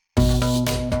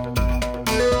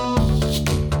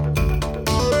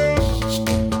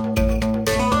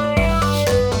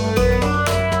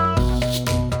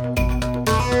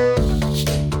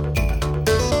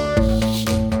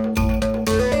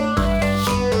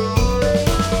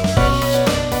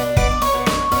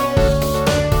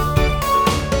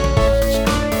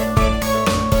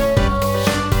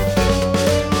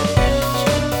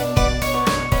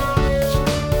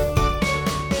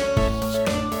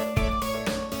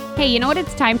Hey, you know what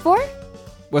it's time for?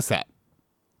 What's that?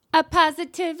 A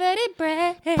positivity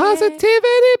break.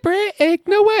 Positivity break.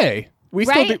 No way.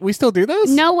 We still do those?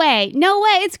 No way.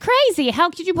 It's crazy. How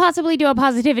could you possibly do a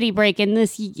positivity break in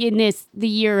the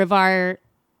year of our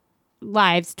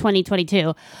lives,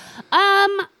 2022?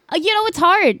 It's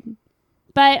hard.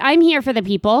 But I'm here for the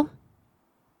people.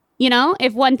 You know,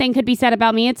 if one thing could be said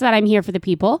about me, it's that I'm here for the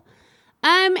people.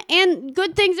 And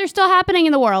good things are still happening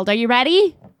in the world. Are you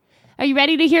ready? Are you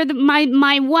ready to hear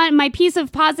my piece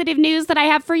of positive news that I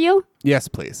have for you? Yes,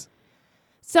 please.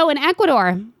 So in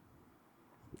Ecuador,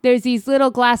 there's these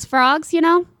little glass frogs, you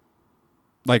know?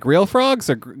 Like real frogs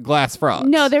or glass frogs?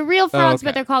 No, they're real frogs, okay.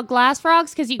 But they're called glass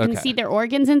frogs because you can see their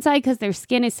organs inside because their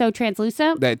skin is so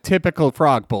translucent. That typical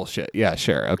frog bullshit. Yeah,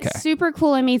 sure. Okay. Super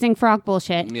cool, amazing frog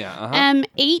bullshit. Yeah.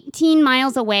 18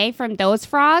 miles away from those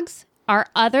frogs are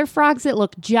other frogs that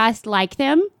look just like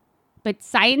them, but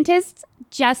scientists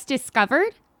just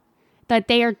discovered that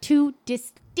they are two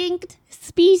distinct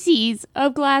species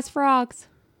of glass frogs.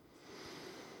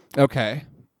 Okay.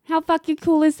 How fucking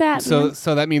cool is that? So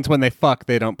that means when they fuck,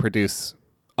 they don't produce.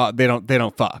 They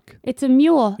don't fuck. It's a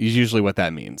mule. Is usually what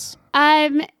that means.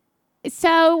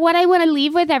 So what I want to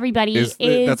leave with everybody is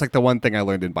that's like the one thing I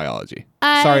learned in biology.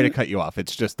 Sorry to cut you off.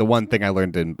 It's just the one thing I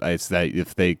learned is that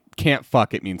if they can't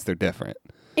fuck, it means they're different.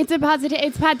 It's a positive.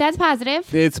 That's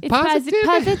positive. It's positive.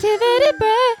 Positivity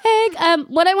break.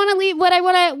 What I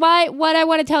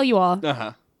want to tell you all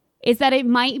is that it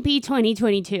might be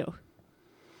 2022,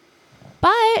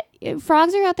 but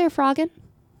frogs are out there frogging.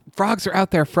 Frogs are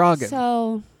out there frogging.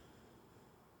 So,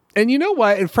 and you know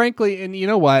what? And frankly,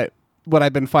 what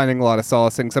I've been finding a lot of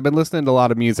solace in, 'cause I've been listening to a lot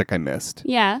of music I missed.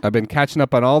 Yeah. I've been catching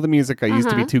up on all the music I used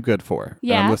to be too good for.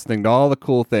 Yeah. I'm listening to all the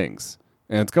cool things,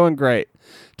 and it's going great.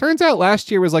 Turns out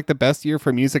last year was like the best year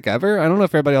for music ever. I don't know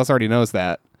if everybody else already knows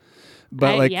that.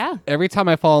 But every time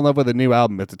I fall in love with a new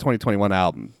album, it's a 2021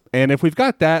 album. And if we've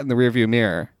got that in the rearview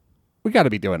mirror, we got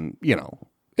to be doing,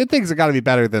 things have got to be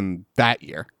better than that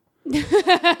year.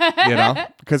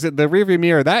 Because the rearview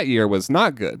mirror that year was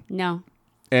not good. No.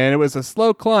 And it was a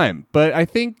slow climb. But I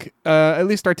think, at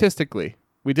least artistically,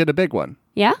 we did a big one.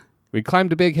 Yeah? We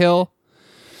climbed a big hill.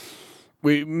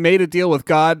 We made a deal with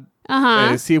God.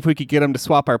 To see if we could get him to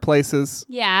swap our places.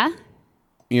 Yeah.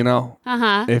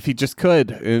 If he just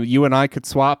could, you and I could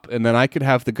swap, and then I could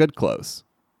have the good clothes.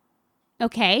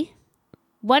 Okay.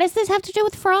 What does this have to do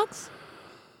with frogs?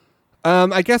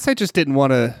 I guess I just didn't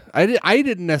want to. I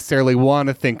didn't necessarily want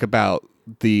to think about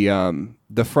the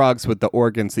frogs with the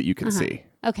organs that you can see.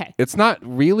 Okay. It's not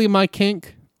really my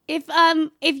kink. If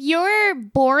you're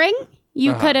boring,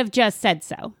 you could have just said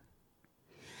so.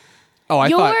 Oh,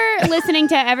 You're listening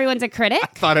to Everyone's a Critic. I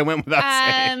thought I went without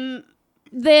saying.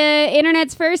 The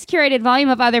internet's first curated volume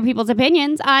of other people's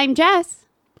opinions. I'm Jess.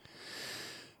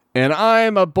 And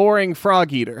I'm a boring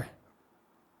frog eater.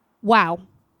 Wow.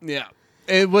 Yeah.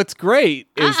 And what's great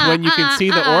is when you can see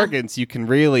the organs, you can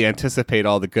really anticipate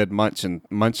all the good munch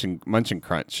and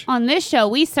crunch. On this show,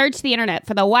 we search the internet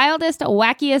for the wildest,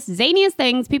 wackiest, zaniest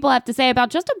things people have to say about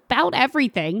just about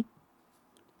everything.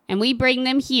 And we bring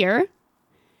them here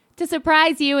to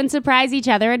surprise you and surprise each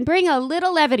other and bring a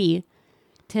little levity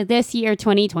to this year,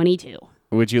 2022.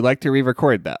 Would you like to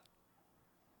re-record that?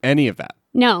 Any of that?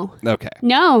 No. Okay.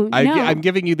 No. I'm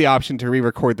giving you the option to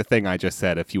re-record the thing I just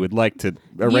said if you would like to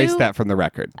erase that from the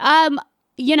record.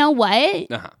 You know what?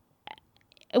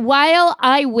 While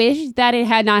I wish that it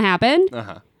had not happened,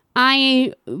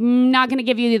 I'm not going to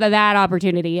give you that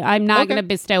opportunity. I'm not going to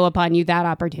bestow upon you that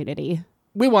opportunity.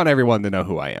 We want everyone to know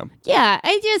who I am. Yeah,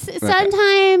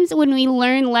 sometimes when we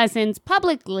learn lessons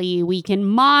publicly, we can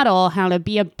model how to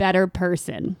be a better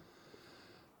person.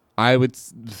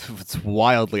 It's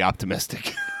wildly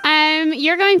optimistic.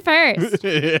 You're going first.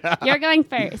 Yeah. You're going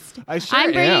first.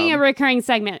 I'm bringing a recurring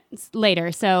segment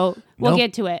later, so we'll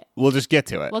get to it. We'll just get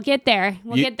to it. We'll get there.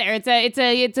 Get there.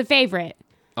 It's a favorite.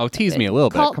 Oh, tease me a little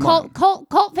bit. Come on.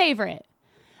 Cult favorite.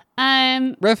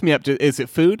 Rev me up. Is it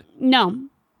food? No.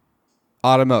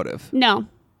 Automotive? No.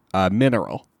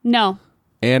 Mineral? No.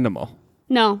 Animal?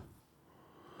 No.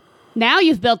 Now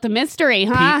you've built a mystery,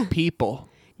 huh? People?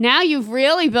 Now you've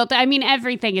really built it. I mean,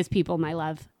 everything is people, my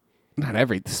love. Not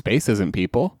every space isn't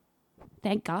people.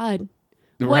 Thank God.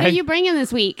 Right? What are you bringing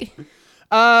this week?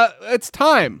 It's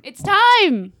time. It's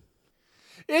time.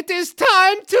 It is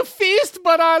time to feast,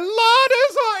 but our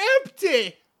larders are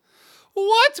empty.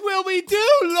 What will we do,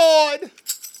 Lord?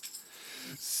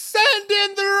 Send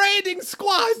in the raiding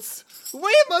squads.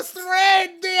 We must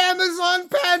raid the Amazon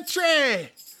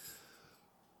pantry.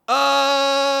 Oh,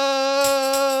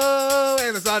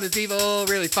 Amazon is evil,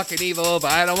 really fucking evil,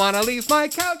 but I don't want to leave my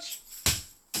couch.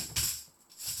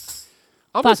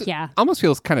 Fuck yeah. Almost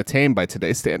feels kind of tame by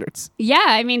today's standards. Yeah,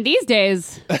 I mean, these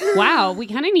days, wow, we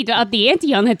kind of need to up the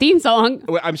ante on the theme song.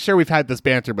 I'm sure we've had this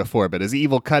banter before, but is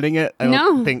evil cutting it? I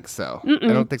don't think so. I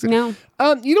don't think so. No.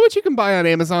 You know what you can buy on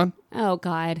Amazon? Oh,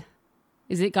 God.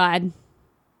 Is it God?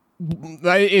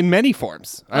 In many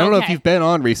forms. I don't know if you've been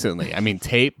on recently. I mean,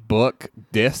 tape, book,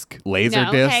 disc, laser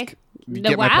disc. You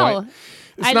get my point?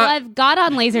 I love God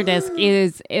on Laserdisc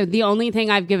is the only thing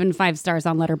I've given 5 stars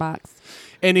on Letterboxd.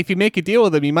 And if you make a deal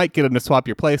with them, you might get them to swap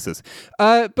your places.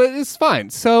 But it's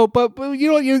fine. So, but you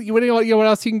know what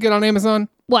else you can get on Amazon?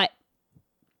 What?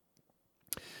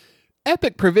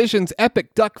 Epic Provisions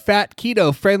Epic Duck Fat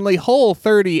Keto Friendly Whole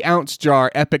 30 ounce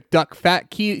jar. Epic Duck Fat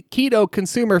Keto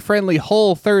Consumer Friendly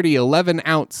Whole 30 11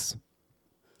 ounce.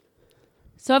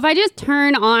 So if I just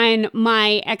turn on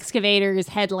my excavator's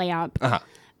headlamp,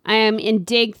 and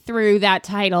dig through that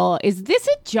title, is this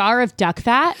a jar of duck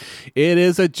fat? It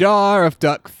is a jar of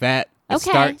duck fat. It Okay.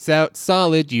 starts out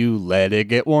solid. You let it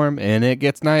get warm, and it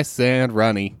gets nice and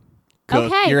runny.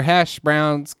 Cook your hash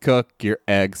browns, cook your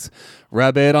eggs,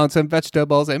 rub it on some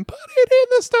vegetables, and put it in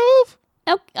the stove.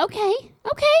 Okay.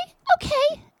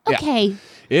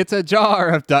 It's a jar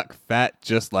of duck fat,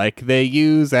 just like they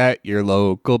use at your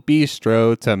local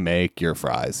bistro to make your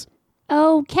fries.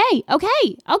 Okay. All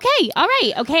right.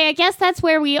 Okay, I guess that's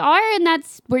where we are, and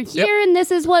we're here, and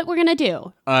this is what we're gonna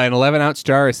do. An 11-ounce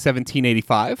jar is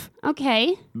 $17.85.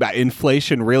 Okay.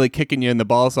 Inflation really kicking you in the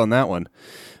balls on that one.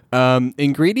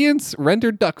 Ingredients: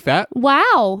 rendered duck fat.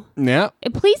 Wow. Yeah.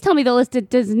 Please tell me the list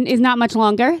is not much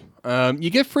longer. You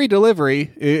get free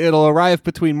delivery. It'll arrive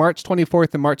between March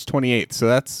 24th and March 28th, so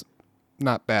that's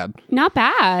not bad. Not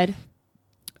bad.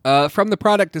 From the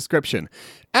product description.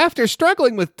 After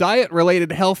struggling with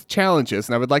diet-related health challenges,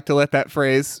 and I would like to let that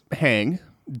phrase hang,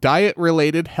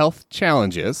 diet-related health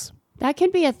challenges. That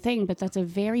could be a thing, but that's a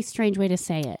very strange way to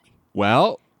say it.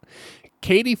 Well,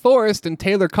 Katie Forrest and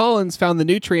Taylor Collins found the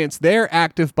nutrients their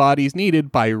active bodies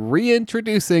needed by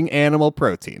reintroducing animal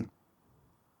protein.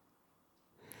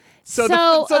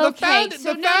 The founding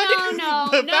story.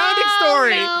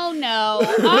 No.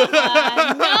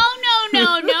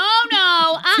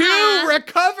 Two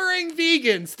recovering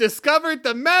vegans discovered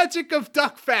the magic of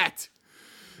duck fat.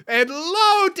 And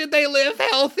lo, did they live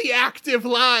healthy, active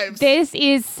lives. This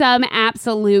is some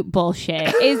absolute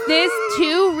bullshit. Is this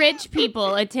two rich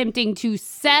people attempting to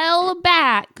sell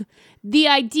back the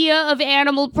idea of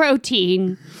animal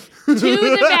protein to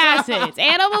the masses?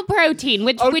 Animal protein,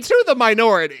 which to the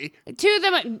minority.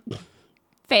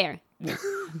 Fair.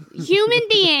 Human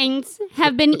beings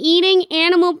have been eating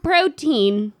animal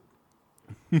protein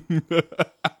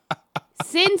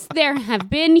since there have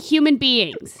been human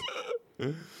beings.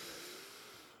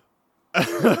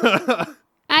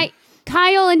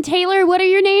 Kyle and Taylor, what are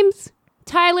your names?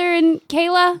 Tyler and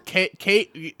Kayla?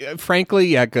 Kate, frankly,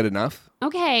 yeah, good enough.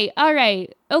 Okay, all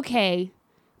right, okay.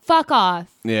 Fuck off.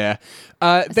 Yeah.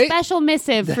 Special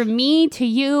missive from me to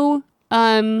you.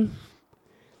 I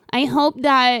hope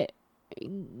that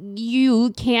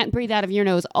you can't breathe out of your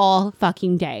nose all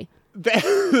fucking day.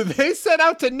 They set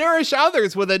out to nourish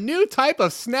others with a new type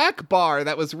of snack bar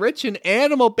that was rich in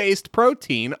animal-based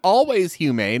protein, always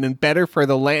humane and better for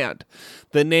the land.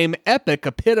 The name Epic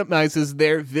epitomizes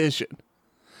their vision.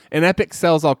 And Epic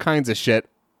sells all kinds of shit.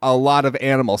 A lot of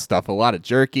animal stuff, a lot of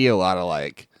jerky, a lot of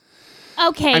like...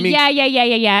 Okay,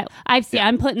 yeah. I've seen. Yeah.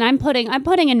 I'm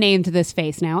putting a name to this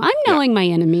face now. I'm knowing my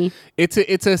enemy. It's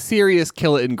a serious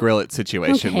kill it and grill it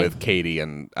situation with Katie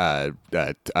and who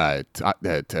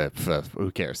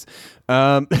cares?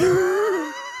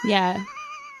 Yeah.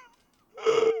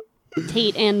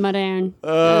 Tate and Modern.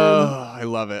 I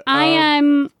love it.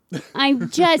 I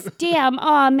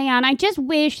just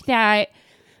wish that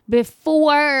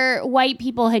before white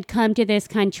people had come to this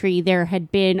country, there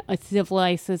had been a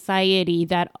civilized society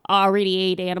that already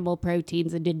ate animal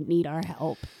proteins and didn't need our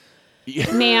help.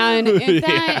 Yeah. Man, if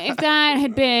that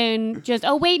had been just,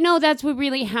 oh wait, no, that's what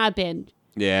really happened.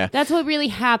 Yeah. That's what really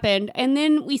happened. And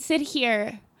then we sit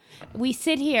here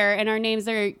and our names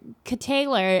are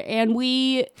Taylor, and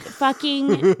we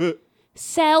fucking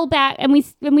sell back, and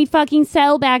we fucking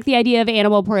sell back the idea of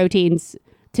animal proteins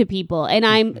to people, and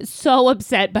I'm so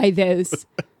upset by this.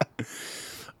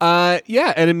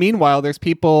 Yeah, and meanwhile, there's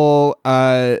people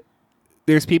of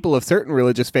certain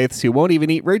religious faiths who won't even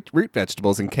eat root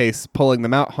vegetables in case pulling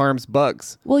them out harms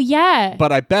bugs. Well, yeah.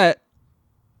 But I bet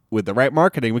with the right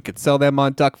marketing, we could sell them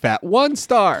on duck fat. 1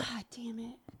 star. God damn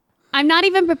it. I'm not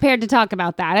even prepared to talk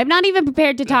about that. I'm not even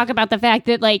prepared to talk about the fact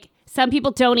that, like, some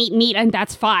people don't eat meat and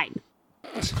that's fine.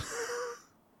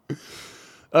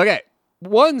 Okay.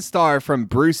 1 star from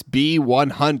Bruce B.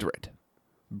 100.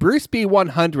 Bruce B.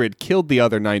 100 killed the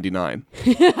other 99.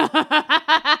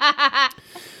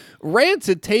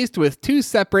 Rancid taste with 2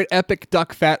 separate epic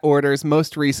duck fat orders.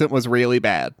 Most recent was really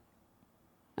bad.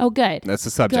 Oh, good. That's the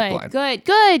subject line.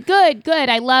 Good.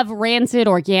 I love rancid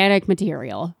organic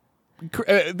material.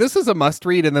 This is a must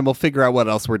read, and then we'll figure out what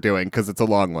else we're doing because it's a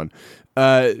long one.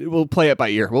 We'll play it by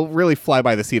ear. We'll really fly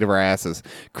by the seat of our asses.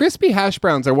 Crispy hash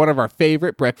browns are one of our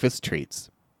favorite breakfast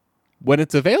treats. When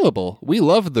it's available, we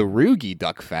love the Rugi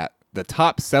duck fat, the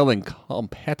top-selling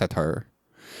competitor.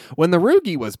 When the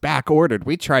Rugi was back-ordered,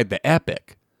 we tried the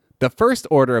Epic. The first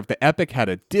order of the Epic had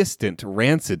a distant,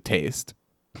 rancid taste,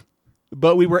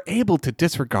 but we were able to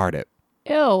disregard it.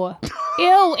 Ew.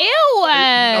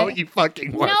 No, you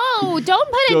fucking weren't. No,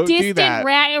 don't put a distant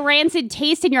rancid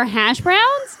taste in your hash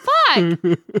browns. Fuck.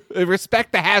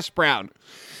 Respect the hash brown.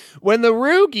 When the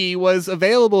Rugi was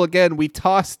available again, we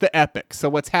tossed the Epic. So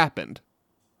what's happened?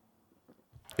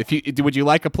 Would you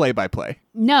like a play-by-play?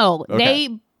 No,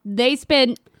 okay. They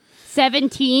spent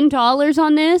 $17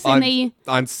 on this,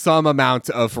 on some amount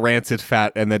of rancid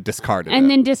fat, and then discarded it.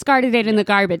 Then discarded it in the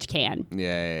garbage can.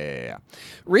 Yeah.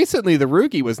 Recently, the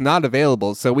Rugi was not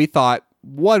available, so we thought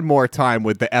one more time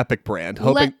with the Epic brand,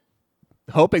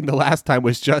 hoping the last time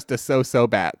was just a so-so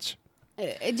batch.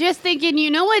 Just thinking,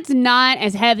 it's not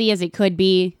as heavy as it could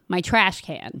be? My trash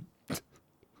can.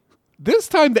 This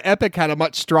time, the Epic had a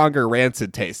much stronger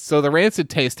rancid taste, so the rancid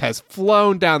taste has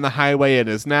flown down the highway and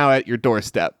is now at your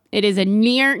doorstep. It is a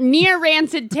near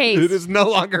rancid taste. It is no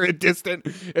longer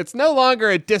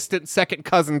a distant second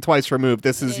cousin twice removed.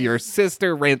 This is your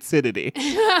sister rancidity.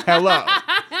 Hello.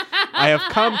 I have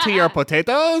come to your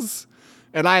potatoes,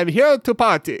 and I am here to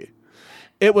party.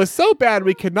 It was so bad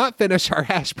we could not finish our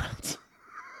hash browns.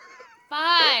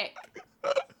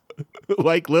 Fuck.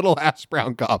 Like little hash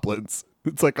brown goblins.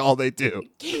 It's like all they do.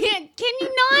 Can you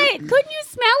not? Couldn't you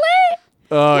smell it?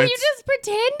 Were you just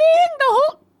pretending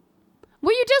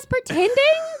Were you just pretending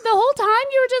the whole time?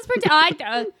 You were just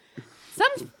pretending.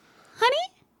 Honey,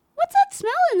 what's that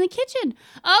smell in the kitchen?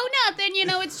 Oh, nothing.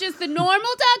 It's just the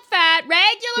normal duck fat,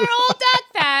 regular old duck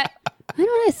fat. I don't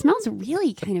know. It smells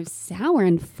really kind of sour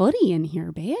and footy in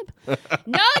here, babe.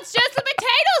 No, it's just the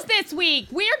potatoes this week.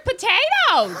 Weird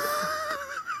potatoes.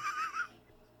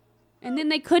 And then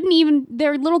they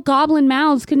their little goblin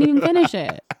mouths couldn't even finish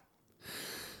it.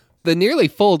 The nearly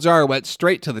full jar went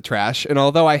straight to the trash, and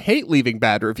although I hate leaving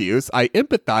bad reviews, I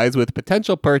empathize with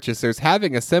potential purchasers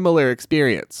having a similar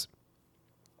experience.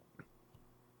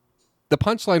 The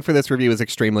punchline for this review is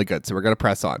extremely good, so we're going to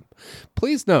press on.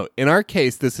 Please note, in our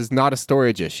case, this is not a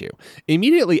storage issue.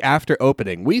 Immediately after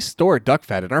opening, we store duck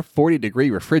fat in our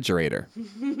 40-degree refrigerator.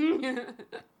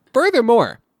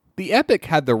 Furthermore, the Epic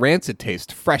had the rancid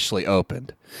taste freshly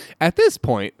opened. At this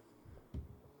point,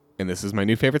 and this is my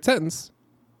new favorite sentence,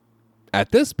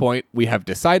 at this point, we have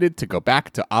decided to go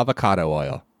back to avocado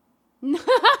oil.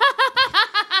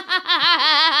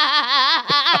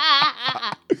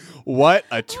 What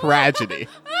a tragedy.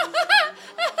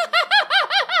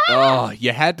 Oh,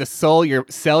 you had to sell your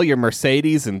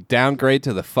Mercedes and downgrade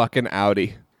to the fucking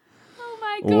Audi. Oh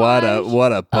my gosh.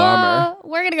 What a bummer.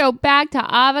 We're going to go back to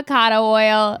avocado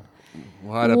oil.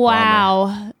 What a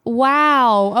bummer.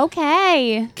 Wow.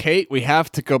 Okay. Kate, we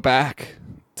have to go back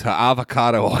to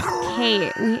avocado oil.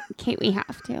 Kate, we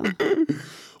have to.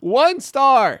 1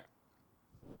 star.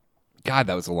 God,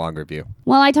 that was a long review.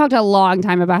 Well, I talked a long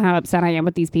time about how upset I am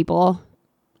with these people.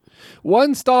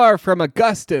 1 star from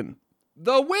Augustine.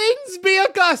 The wings be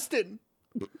Augustine.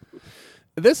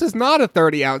 This is not a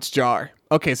 30-ounce jar.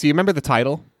 Okay, so you remember the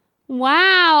title?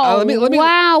 Wow. Let me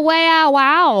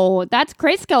Wow. That's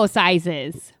Crisco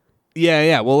sizes.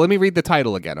 Yeah. Well, let me read the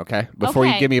title again, okay? Before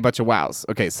you give me a bunch of wows.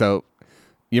 Okay, so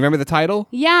you remember the title?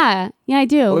 Yeah, I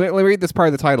do. Let me read this part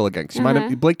of the title again, because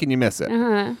you blink and you miss it.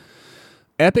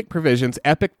 Epic Provisions,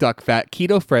 Epic Duck Fat,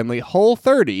 Keto Friendly, Whole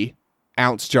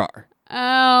 30-ounce jar.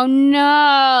 Oh, no.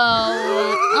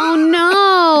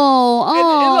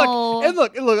 Oh. And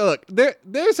look.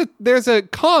 There's a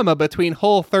comma between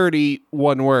Whole 30,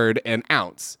 one word, and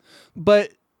ounce.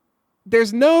 But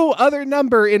there's no other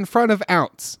number in front of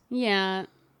ounce. Yeah.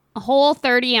 A whole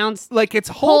 30 ounce. Like it's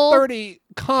whole 30,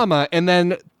 comma, and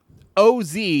then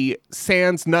OZ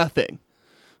sans nothing.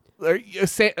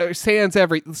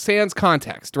 sans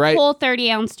context, right? Whole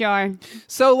 30-ounce jar.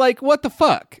 So like, what the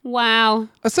fuck? Wow.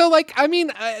 So like, I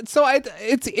mean,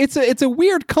 it's a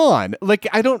weird con. Like,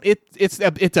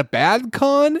 it's a bad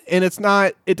con, and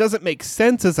it doesn't make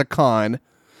sense as a con,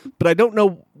 but I don't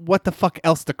know what the fuck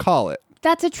else to call it.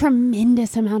 That's a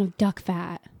tremendous amount of duck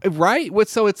fat. Right?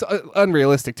 So it's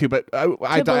unrealistic too, but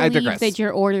I digress. That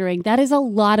you're ordering. That is a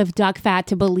lot of duck fat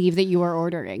to believe that you are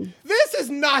ordering. This is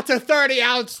not a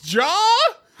 30-ounce jar!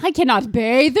 I cannot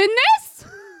bathe in this!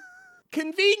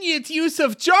 Convenient use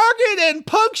of jargon and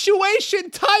punctuation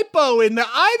typo in the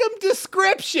item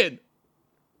description.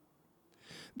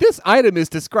 This item is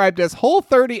described as whole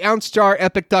 30-ounce jar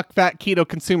epic duck fat keto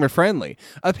consumer friendly.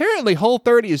 Apparently, whole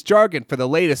 30 is jargon for the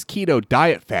latest keto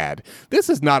diet fad. This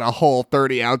is not a whole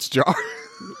 30-ounce jar.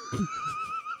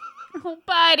 Oh,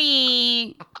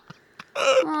 buddy.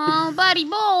 Oh, buddy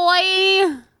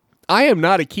boy. I am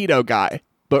not a keto guy,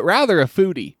 but rather a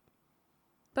foodie.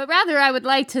 But rather, I would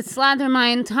like to slather my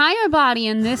entire body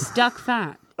in this duck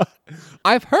fat.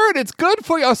 I've heard it's good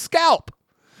for your scalp.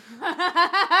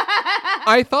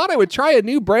 I thought I would try a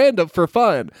new brand for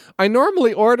fun. I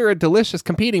normally order a delicious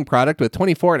competing product with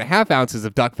 24.5 ounces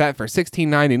of duck fat for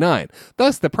 $16.99.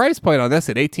 Thus, the price point on this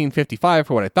at $18.55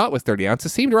 for what I thought was 30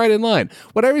 ounces seemed right in line.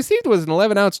 What I received was an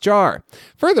 11-ounce jar.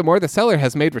 Furthermore, the seller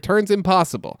has made returns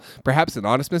impossible. Perhaps an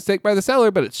honest mistake by the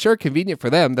seller, but it's sure convenient for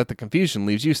them that the confusion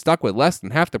leaves you stuck with less than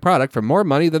half the product for more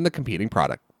money than the competing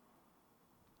product.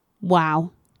 Wow.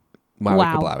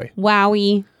 Wowie kablowie.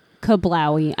 Wowie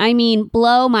kablowie. I mean,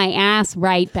 blow my ass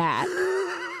right back.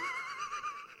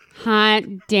 Hot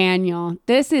Daniel.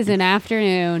 This is an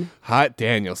afternoon. Hot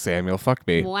Daniel, Samuel. Fuck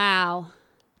me. Wow.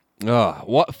 Oh,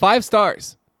 what? 5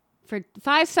 stars. For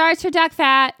 5 stars for duck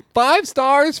fat. 5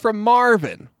 stars from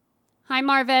Marvin. Hi,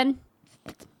 Marvin.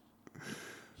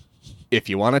 If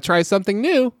you want to try something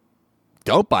new,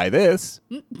 don't buy this.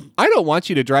 I don't want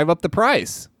you to drive up the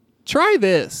price. Try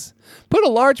this. Put a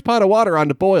large pot of water on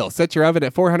to boil. Set your oven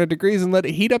at 400 degrees and let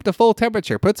it heat up to full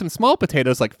temperature. Put some small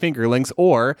potatoes like fingerlings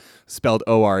or, spelled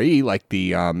O-R-E like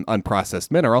the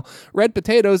unprocessed mineral, red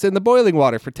potatoes in the boiling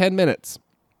water for 10 minutes.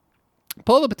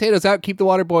 Pull the potatoes out, keep the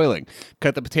water boiling.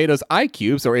 Cut the potatoes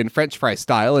I-cubes or in French fry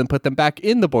style and put them back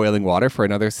in the boiling water for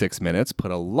another 6 minutes.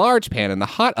 Put a large pan in the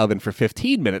hot oven for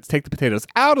 15 minutes. Take the potatoes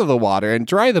out of the water and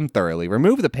dry them thoroughly.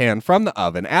 Remove the pan from the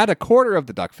oven. Add a quarter of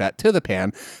the duck fat to the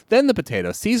pan. Then the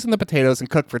potatoes. Season the potatoes and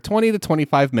cook for 20 to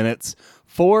 25 minutes.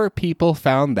 4 people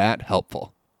found that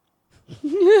helpful.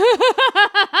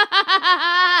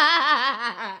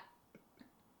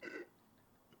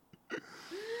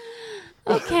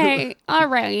 Okay. All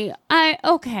right.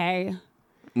 Okay.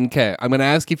 Okay. I'm going to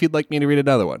ask if you'd like me to read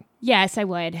another one. Yes, I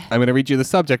would. I'm going to read you the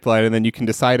subject line, and then you can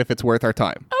decide if it's worth our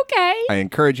time. Okay. I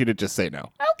encourage you to just say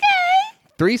no. Okay.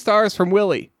 3 stars from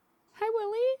Willie. Hi,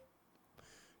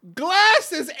 Willie.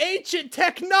 Glass is ancient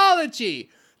technology.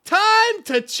 Time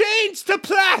to change to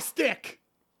plastic.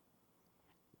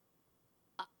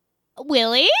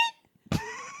 Willie?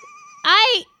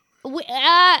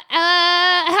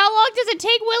 How long does it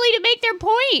take Willie to make their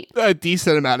point? A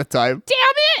decent amount of time. Damn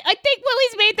it! I think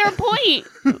Willie's made their point.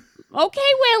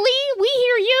 Okay, Willie, we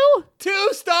hear you. 2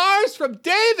 stars from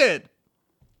David.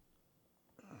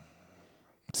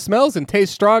 Smells and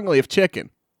tastes strongly of chicken.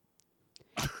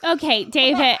 Okay,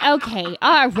 David. Okay.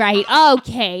 All right.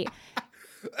 Okay.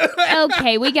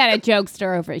 Okay, we got a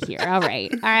jokester over here. All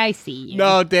right. I see you.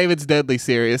 No, David's deadly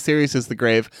serious. Serious as the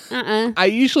grave. I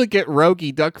usually get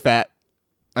Rogi duck fat.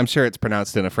 I'm sure it's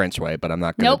pronounced in a French way, but I'm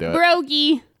not going to do it.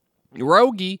 Rogi.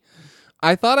 Rogi.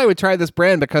 I thought I would try this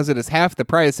brand because it is half the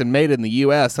price and made in the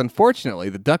U.S. Unfortunately,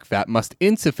 the duck fat must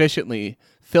insufficiently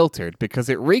filtered because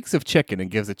it reeks of chicken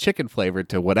and gives a chicken flavor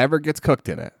to whatever gets cooked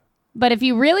in it. But if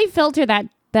you really filter that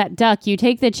duck, you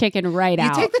take the chicken right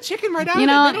out. You take the chicken right out? You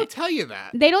know, they don't tell you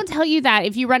that. They don't tell you that.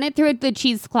 If you run it through the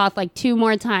cheesecloth like 2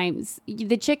 more times,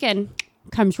 the chicken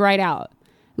comes right out.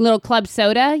 A little club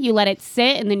soda, you let it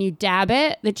sit, and then you dab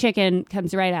it, the chicken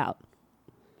comes right out.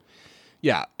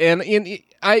 Yeah, and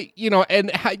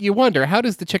you wonder, how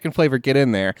does the chicken flavor get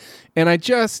in there? And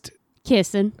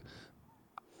Kissing.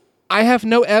 I have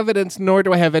no evidence, nor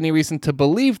do I have any reason to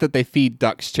believe that they feed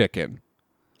ducks chicken.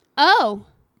 Oh.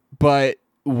 But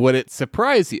would it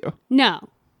surprise you? No.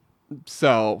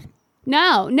 So.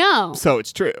 No. So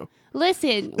it's true.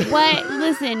 Listen,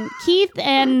 Keith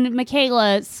and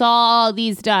Michaela saw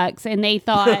these ducks and they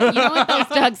thought, you know what those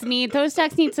ducks need? Those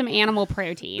ducks need some animal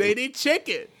protein. They need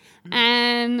chicken.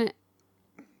 And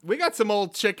we got some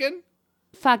old chicken.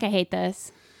 Fuck, I hate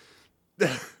this.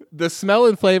 The smell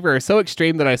and flavor are so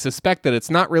extreme that I suspect that it's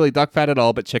not really duck fat at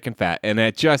all, but chicken fat. And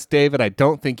David, I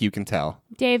don't think you can tell.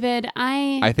 David,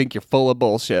 I think you're full of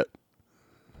bullshit.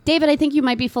 David, I think you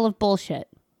might be full of bullshit.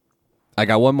 I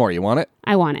got one more. You want it?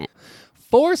 I want it.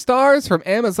 4 stars from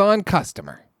Amazon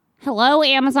customer. Hello,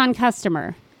 Amazon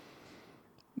customer.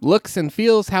 Looks and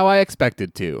feels how I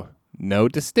expected to. No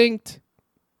distinct.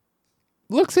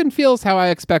 Looks and feels how I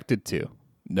expected to.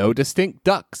 No distinct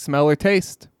duck smell or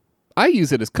taste. I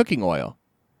use it as cooking oil.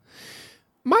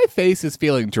 My face is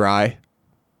feeling dry.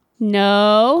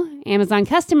 No, Amazon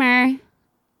customer.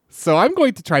 So I'm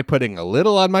going to try putting a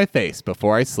little on my face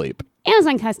before I sleep.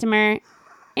 Amazon customer.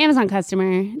 Amazon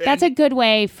customer. That's a good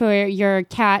way for your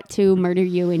cat to murder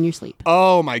you in your sleep.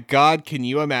 Oh my God, can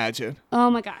you imagine? Oh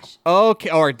my gosh. Okay,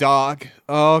 or a dog.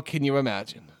 Oh, can you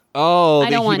imagine? Oh,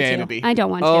 the humanity. I don't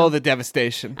want to. Oh, the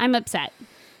devastation. I'm upset.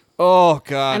 Oh,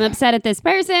 God. I'm upset at this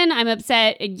person. I'm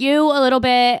upset at you a little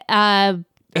bit. And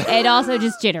also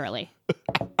just generally.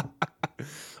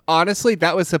 Honestly,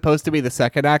 that was supposed to be the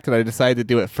second act, and I decided to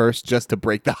do it first just to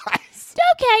break the ice.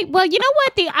 Okay. Well, you know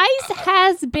what? The ice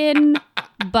has been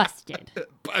busted.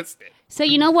 Busted. So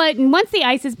you know what? Once the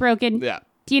ice is broken, yeah.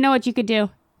 Do you know what you could do?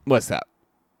 What's that?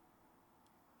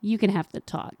 You can have the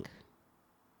talk.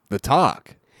 The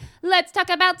talk? Let's talk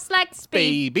about slacks,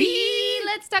 baby.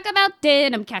 Let's talk about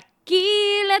denim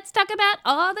khaki. Let's talk about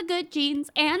all the good jeans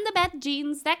and the bad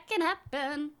jeans that can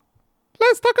happen.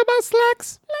 Let's talk about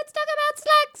slacks. Let's talk about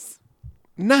slacks.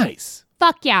 Nice.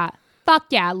 Fuck yeah. Fuck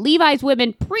yeah. Levi's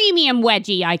Women Premium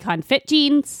Wedgie Icon Fit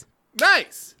Jeans.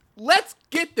 Nice. Let's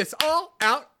get this all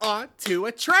out onto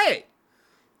a tray.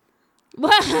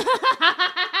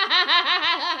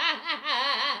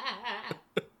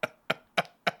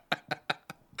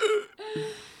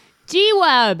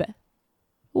 G-Wub.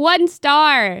 1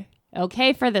 star.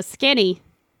 Okay for the skinny.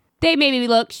 They made me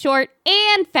look short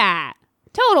and fat.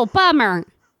 Total bummer.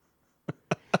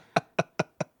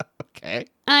 Okay.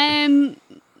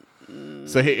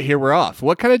 So here we're off.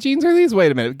 What kind of jeans are these?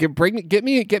 Wait a minute. Get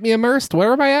me immersed.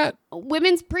 Where am I at?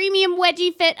 Women's Premium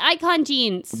Wedgie Fit Icon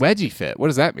Jeans. Wedgie Fit. What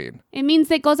does that mean? It means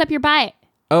it goes up your butt.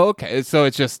 Oh, okay. So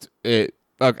it's just it.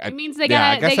 Okay. It means they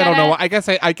gotta. I don't know. I guess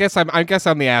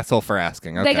I'm the asshole for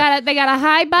asking. Okay. They got a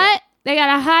high butt. Yeah. They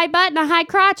got a high butt and a high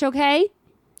crotch. Okay.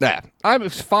 Yeah, I'm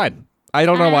fine. I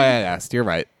don't know why I asked. You're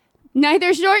right.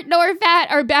 Neither short nor fat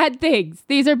are bad things.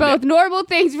 These are both normal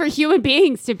things for human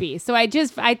beings to be. So I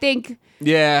think.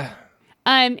 Yeah.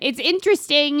 It's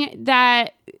interesting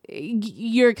that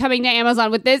you're coming to Amazon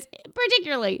with this,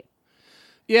 particularly.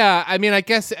 Yeah, I mean, I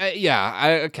guess.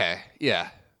 Okay. Yeah.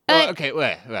 Okay.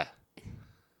 Wait.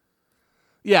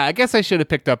 Yeah, I guess I should have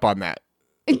picked up on that.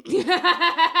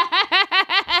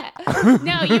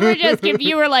 No,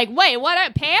 you were like, wait, what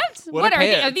are pants? What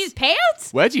are these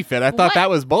pants? Wedgie Fit. I thought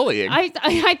that was bullying. I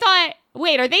thought,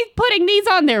 wait, are they putting these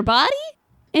on their body?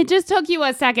 It just took you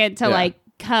a second to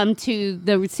come to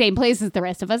the same place as the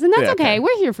rest of us, and that's okay.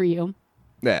 We're here for you.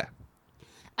 Yeah.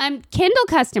 Kindle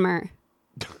customer.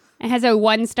 It has a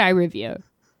 1-star review.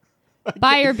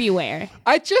 Buyer beware.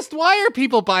 Why are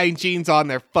people buying jeans on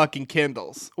their fucking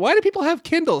Kindles? Why do people have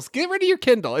Kindles? Get rid of your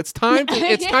Kindle. It's time to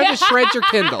shred your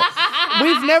Kindle.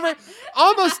 We've never,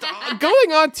 almost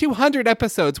going on 200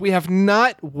 episodes, we have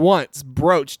not once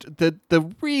broached the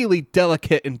really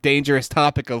delicate and dangerous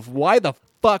topic of why the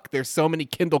fuck there's so many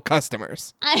Kindle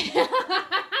customers.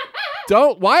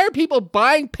 Why are people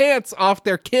buying pants off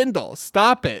their Kindle?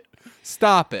 Stop it.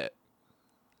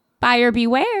 Buyer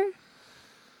beware.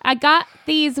 I got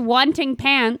these wanting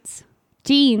pants,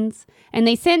 jeans, and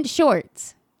they sent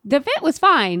shorts. The fit was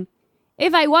fine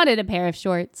if I wanted a pair of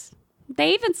shorts.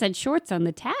 They even said shorts on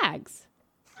the tags.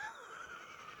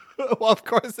 Well, of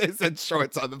course they said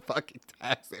shorts on the fucking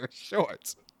tags. They were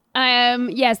shorts.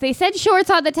 Yes, they said shorts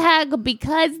on the tag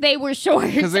because they were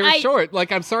shorts. Because they were short. Like,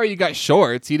 I'm sorry you got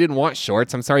shorts. You didn't want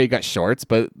shorts. I'm sorry you got shorts,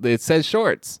 but it says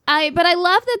shorts. But I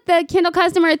love that the Kindle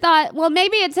customer thought, well,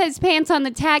 maybe it says pants on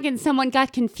the tag and someone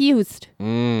got confused.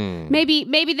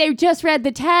 Maybe they just read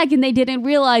the tag and they didn't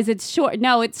realize it's short.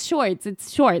 No, it's shorts.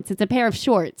 It's shorts. It's a pair of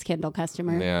shorts, Kindle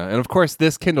customer. Yeah, and of course,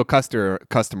 this Kindle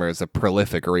customer is a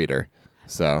prolific reader.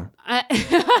 So...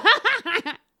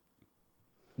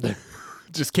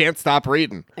 Just can't stop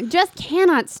reading. Just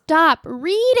cannot stop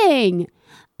reading.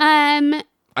 I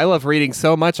love reading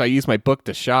so much I use my book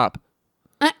to shop.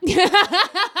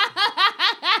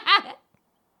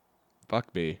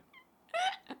 Fuck me.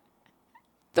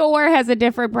 Thor has a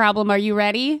different problem. Are you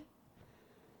ready?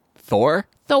 Thor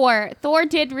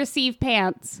did receive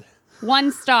pants.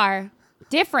 1 star.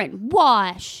 Different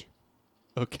wash.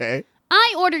 Okay.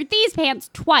 I ordered these pants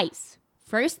twice.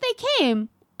 First they came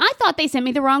I thought they sent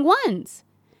me the wrong ones.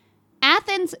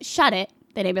 Athens Shut It,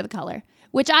 the name of the color,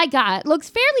 which I got, looks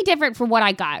fairly different from what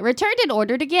I got. Returned and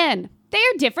ordered again.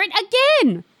 They're different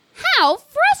again. How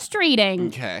frustrating.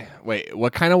 Okay. Wait,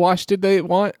 what kind of wash did they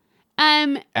want?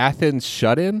 Athens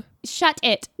Shut In? Shut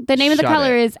It. The name of the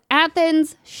color is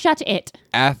Athens Shut It.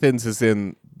 Athens is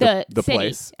in the city.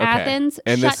 place. Okay. Athens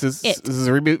and Shut this It. is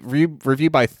a review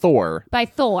by Thor. By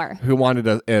Thor. Who wanted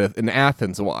an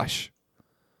Athens wash.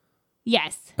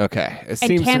 Yes. Okay.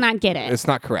 And cannot get it. It's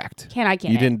not correct. Cannot get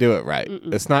it. You didn't do it right.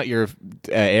 Mm-mm. It's not your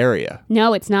area.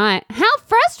 No, it's not. How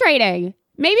frustrating.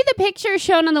 Maybe the picture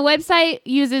shown on the website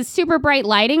uses super bright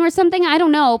lighting or something. I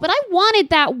don't know. But I wanted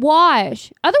that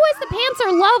wash. Otherwise, the pants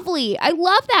are lovely. I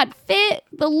love that fit,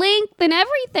 the length, and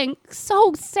everything.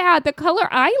 So sad. The color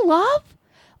I love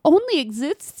only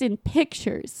exists in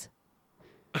pictures.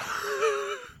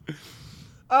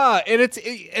 I'm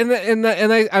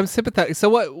sympathetic.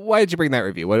 So why did you bring that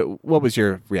review? What was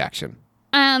your reaction?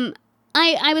 I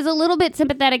was a little bit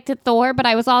sympathetic to Thor, but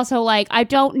I was also like, I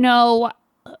don't know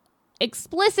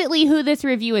explicitly who this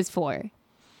review is for.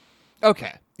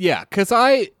 Okay. Yeah, cuz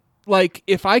I like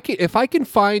if I can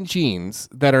find jeans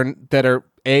that are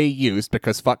used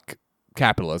because fuck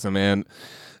capitalism and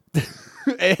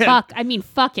fuck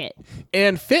it.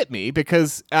 And fit me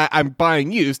because I'm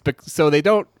buying used, so they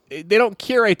don't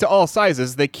curate to all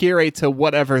sizes. They curate to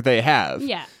whatever they have.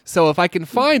 Yeah. So if I can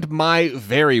find my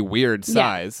very weird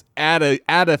size at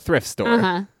a thrift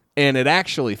store and it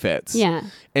actually fits,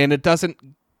 and it doesn't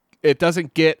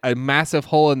get a massive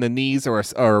hole in the knees or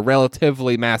a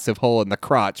relatively massive hole in the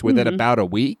crotch within about a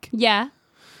week. Yeah.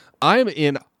 I'm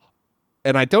in,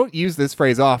 and I don't use this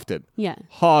phrase often. Yeah.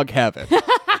 Hog heaven.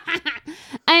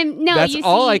 No, that's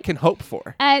all I can hope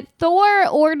for. Thor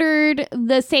ordered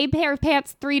the same pair of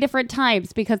pants 3 different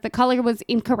times because the color was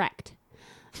incorrect.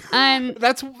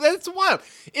 That's wild.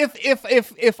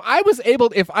 If I was able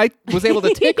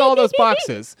to tick all those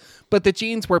boxes, but the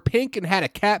jeans were pink and had a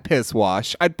cat piss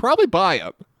wash, I'd probably buy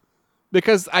them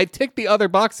because I ticked the other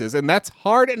boxes, and that's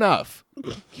hard enough.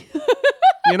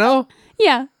 You know?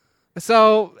 Yeah.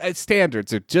 So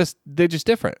standards are just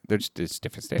different. They're just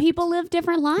different standards. People live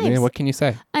different lives. Yeah, what can you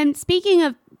say? Speaking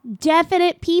of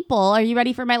definite people, are you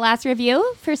ready for my last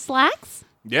review for slacks?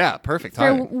 Yeah, perfect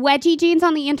timing. For wedgie jeans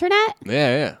on the internet?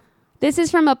 Yeah. This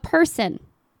is from a person.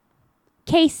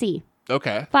 Casey.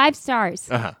 Okay. 5 stars.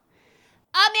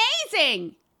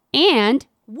 Amazing! And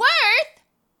worth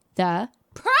the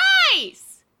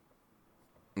price!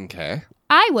 Okay.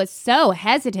 I was so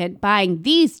hesitant buying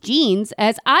these jeans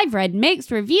as I've read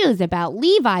mixed reviews about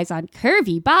Levi's on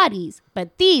curvy bodies,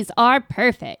 but these are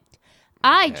perfect.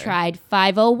 I tried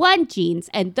 501 jeans,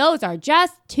 and those are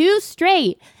just too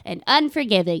straight and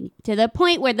unforgiving, to the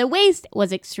point where the waist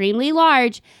was extremely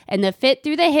large and the fit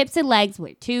through the hips and legs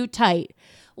were too tight.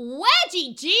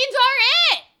 Wedgie jeans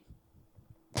are it!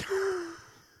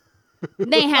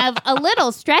 They have a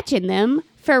little stretch in them.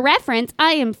 For reference,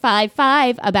 I am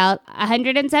 5'5", about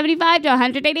 175 to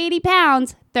 180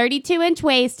 pounds, 32-inch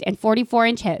waist, and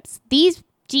 44-inch hips. These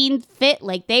jeans fit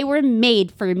like they were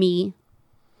made for me.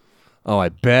 Oh, I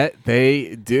bet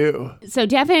they do. So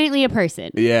definitely a person.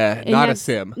 Yeah, not a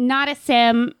sim. Not a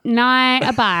sim, not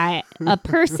a bot. A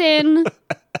person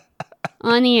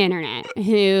on the internet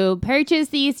who purchased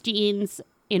these jeans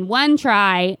in one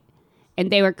try,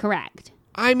 and they were correct.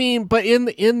 I mean, but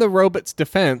in the robot's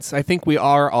defense, I think we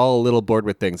are all a little bored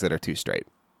with things that are too straight.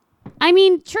 I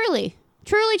mean, truly.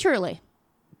 Truly, truly.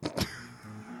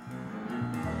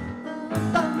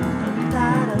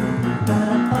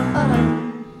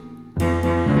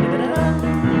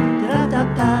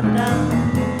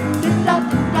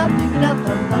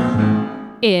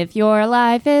 If your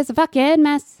life is a fucking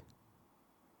mess.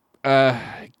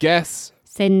 Guess.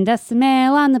 Send us a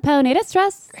mail on the pony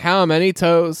distress. How many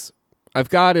toes I've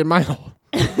got in my hole.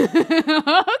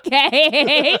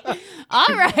 Okay.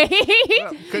 All right.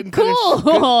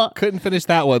 Couldn't finish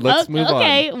that one. Let's move on.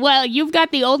 Okay. Well, you've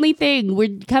got the only thing.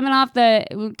 We're coming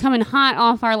hot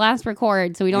off our last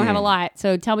record, so we don't have a lot.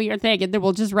 So tell me your thing, and then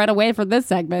we'll just run away from this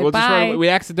segment. Bye. We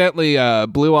accidentally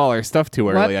blew all our stuff too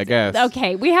early, I guess.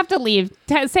 Okay, we have to leave.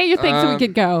 Say your thing so we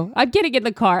can go. I'm getting in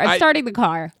the car. I'm starting the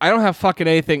car. I don't have fucking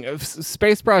anything.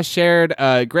 Space Bros shared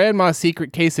Grandma's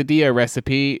secret quesadilla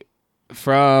recipe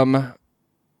from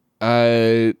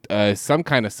some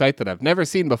kind of site that I've never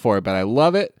seen before, but I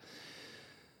love it.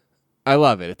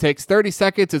 It takes 30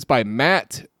 seconds. It's by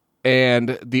Matt,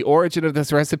 and the origin of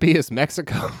this recipe is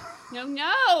Mexico.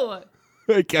 No.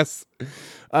 I guess.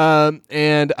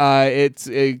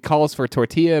 It calls for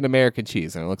tortilla and American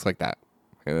cheese, and it looks like that.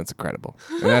 And that's incredible.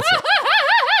 And that's it.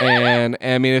 And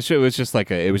I mean, it was just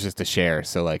a share.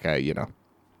 So like,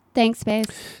 Thanks, Space.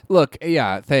 Look,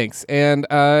 yeah, thanks. And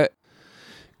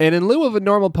in lieu of a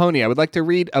normal pony, I would like to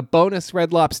read a bonus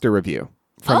Red Lobster review.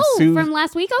 From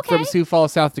last week? Okay. From Sioux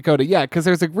Falls, South Dakota. Yeah, because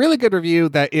there's a really good review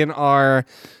that in our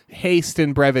haste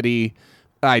and brevity,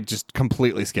 I just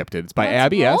completely skipped it. It's by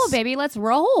Abby S. Let's roll, baby. Let's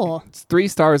roll. It's 3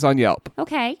 stars on Yelp.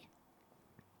 Okay.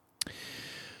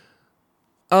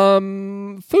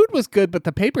 Food was good, but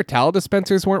the paper towel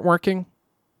dispensers weren't working.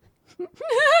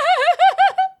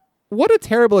 What a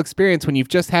terrible experience when you've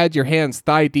just had your hands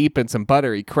thigh deep in some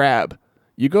buttery crab.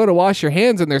 You go to wash your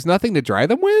hands and there's nothing to dry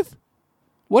them with?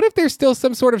 What if there's still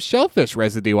some sort of shellfish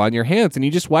residue on your hands and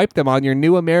you just wipe them on your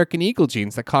new American Eagle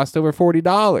jeans that cost over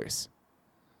 $40?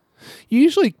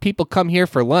 Usually people come here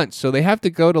for lunch, so they have to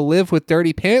go to live with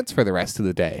dirty pants for the rest of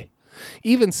the day.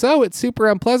 Even so, it's super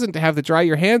unpleasant to have to dry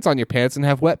your hands on your pants and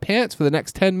have wet pants for the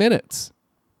next 10 minutes.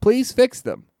 Please fix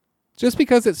them. Just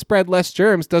because it spread less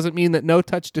germs doesn't mean that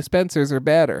no-touch dispensers are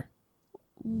better.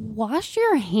 Wash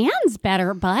your hands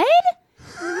better, bud.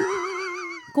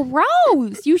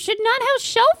 Gross. You should not have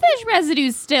shellfish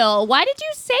residue still. Why did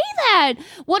you say that?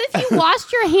 What if you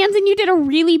washed your hands and you did a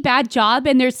really bad job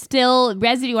and there's still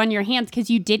residue on your hands because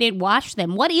you didn't wash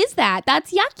them? What is that?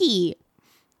 That's yucky.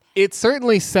 It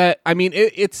certainly set,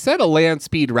 it set a land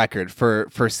speed record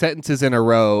for sentences in a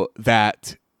row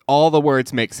that all the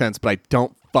words make sense, but I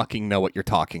don't fucking know what you're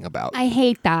talking about. I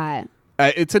hate that.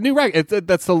 It's a new record.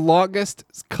 That's the longest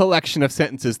collection of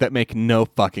sentences that make no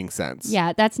fucking sense.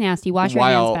 Yeah, that's nasty. Wash your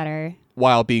hands better.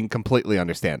 While being completely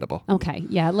understandable. Okay,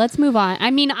 yeah, let's move on. I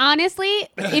mean, honestly,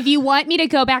 if you want me to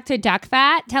go back to duck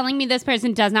fat, telling me this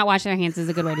person does not wash their hands is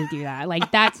a good way to do that.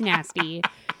 Like, that's nasty.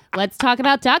 Let's talk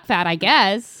about duck fat, I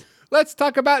guess. Let's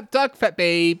talk about duck fat,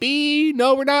 baby.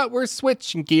 No, we're not. We're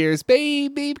switching gears,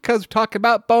 baby, because we're talking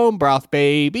about bone broth,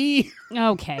 baby.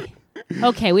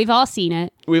 Okay, we've all seen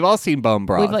it. We've all seen bone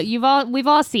broth. We've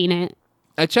all seen it.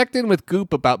 I checked in with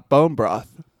Goop about bone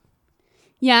broth.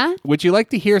 Yeah? Would you like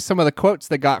to hear some of the quotes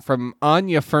they got from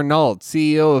Anya Fernald,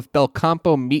 CEO of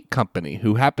Belcampo Meat Company,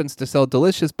 who happens to sell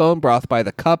delicious bone broth by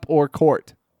the cup or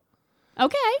quart?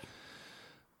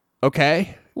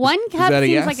 Okay. One cup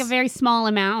seems like a very small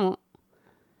amount.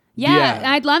 Yeah,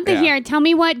 I'd love to hear. Tell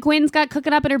me what Gwen's got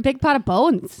cooking up in her big pot of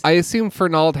bones. I assume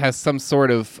Fernald has some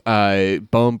sort of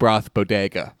bone broth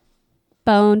bodega.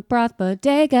 Bone broth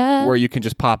bodega. Where you can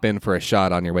just pop in for a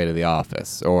shot on your way to the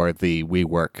office or the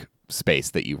WeWork space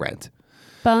that you rent.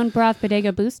 Bone broth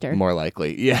bodega booster. More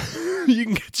likely. Yeah. You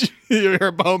can get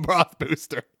your bone broth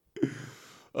booster.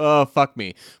 Oh, fuck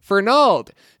me.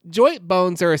 Fernald, joint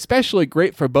bones are especially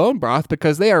great for bone broth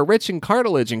because they are rich in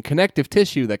cartilage and connective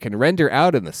tissue that can render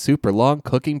out in the super long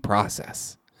cooking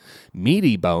process.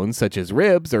 Meaty bones, such as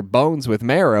ribs or bones with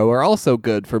marrow, are also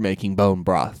good for making bone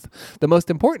broth. The most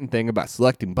important thing about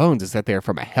selecting bones is that they are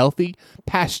from a healthy,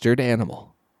 pastured animal.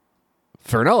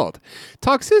 Fernald,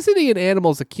 toxicity in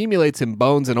animals accumulates in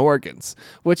bones and organs,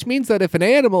 which means that if an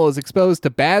animal is exposed to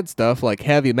bad stuff like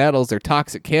heavy metals or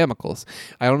toxic chemicals,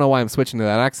 I don't know why I'm switching to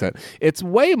that accent, it's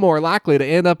way more likely to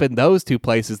end up in those two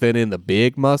places than in the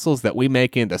big muscles that we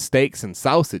make into steaks and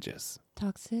sausages.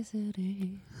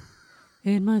 Toxicity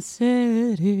in my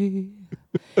city,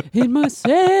 in my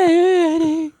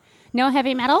city. No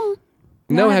heavy metal?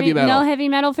 No heavy metal. No heavy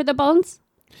metal for the bones?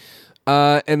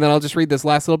 And then I'll just read this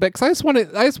last little bit because I just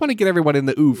want to get everyone in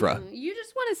the oeuvre. You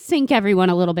just want to sink everyone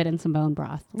a little bit in some bone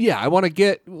broth. Yeah, I want to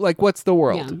get what's the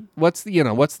world? Yeah. What's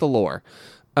the lore?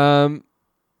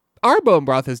 Our bone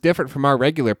broth is different from our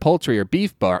regular poultry or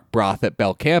beef broth at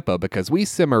Belcampo because we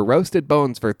simmer roasted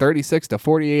bones for 36 to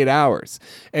 48 hours,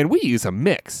 and we use a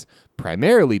mix,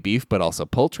 primarily beef, but also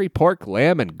poultry, pork,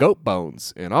 lamb, and goat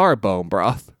bones in our bone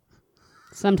broth.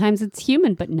 Sometimes it's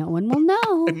human, but no one will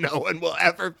know. No one will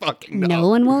ever fucking know. No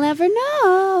one will ever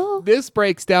know. This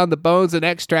breaks down the bones and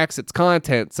extracts its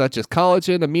content, such as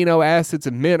collagen, amino acids,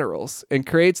 and minerals, and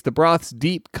creates the broth's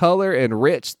deep color and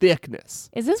rich thickness.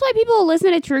 Is this why people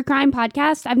listen to true crime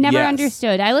podcasts? I've never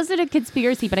understood. I listen to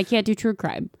conspiracy, but I can't do true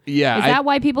crime. Yeah. Is that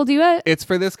why people do it? It's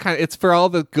for this it's for all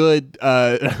the good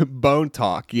bone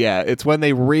talk. Yeah. It's when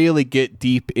they really get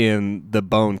deep in the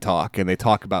bone talk and they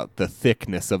talk about the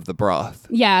thickness of the broth.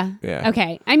 Yeah.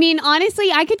 Okay. I mean,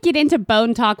 honestly, I could get into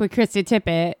bone talk with Krista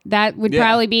Tippett. That would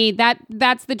probably be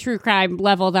that's the true crime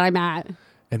level that I'm at.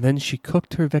 And then she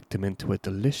cooked her victim into a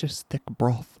delicious thick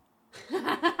broth.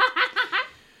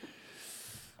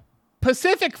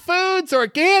 Pacific Foods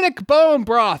Organic Bone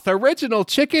Broth. Original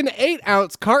chicken,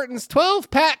 8-ounce cartons,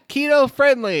 12-pack, keto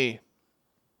friendly.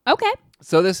 Okay.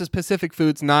 So this is Pacific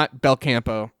Foods, not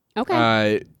Belcampo.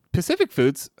 Okay. Pacific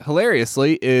Foods,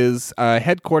 hilariously, is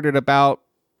headquartered about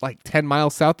like 10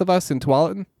 miles south of us in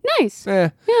Tualatin. Nice. Yeah.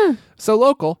 So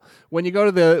local. When you go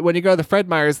to the Fred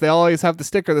Meyers, they always have the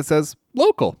sticker that says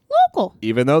local. Local.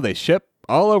 Even though they ship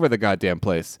all over the goddamn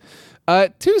place.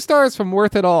 2 stars from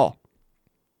Worth It All.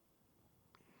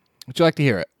 Would you like to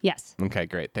hear it? Yes. Okay,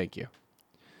 great. Thank you.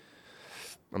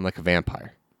 I'm like a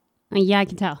vampire. Yeah, I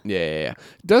can tell. Yeah.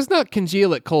 Does not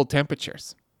congeal at cold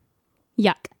temperatures.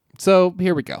 Yuck. So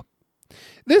here we go.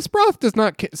 This broth does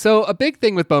not... So a big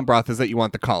thing with bone broth is that you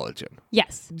want the collagen.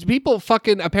 Yes. People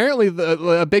fucking... Apparently,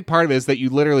 a big part of it is that you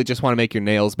literally just want to make your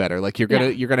nails better. Like, you're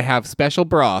gonna have special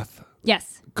broth...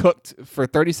 Yes. Cooked for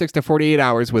 36 to 48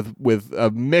 hours with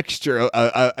a mixture,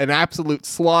 an absolute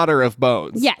slaughter of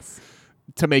bones. Yes.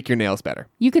 To make your nails better.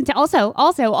 You can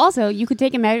also you could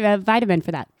take a vitamin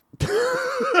for that.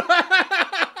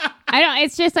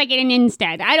 It's just like an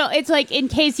instead. It's like in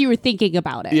case you were thinking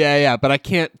about it. Yeah, but I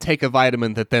can't take a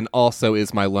vitamin that then also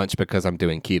is my lunch because I'm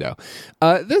doing keto.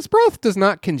 This broth does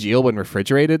not congeal when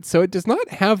refrigerated, so it does not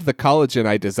have the collagen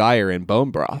I desire in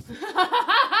bone broth.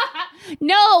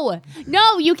 No,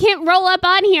 you can't roll up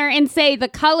on here and say the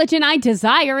collagen I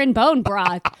desire in bone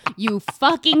broth. You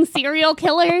fucking serial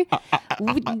killer.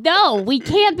 No, we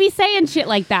can't be saying shit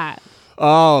like that.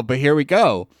 Oh, but here we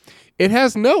go. It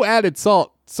has no added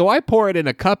salt, so I pour it in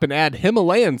a cup and add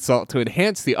Himalayan salt to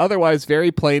enhance the otherwise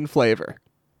very plain flavor.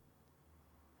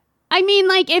 I mean,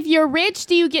 like, if you're rich,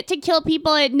 do you get to kill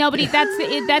people and nobody...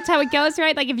 That's how it goes,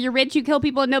 right? Like, if you're rich, you kill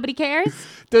people and nobody cares?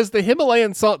 Does the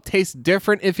Himalayan salt taste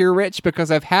different if you're rich? Because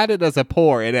I've had it as a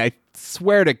pour, and I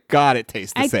swear to God it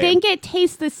tastes the same. I think it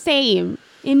tastes the same.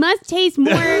 It must taste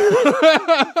more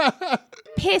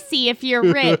pissy if you're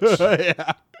rich.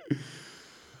 Yeah.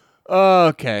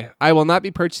 Okay. I will not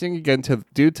be purchasing again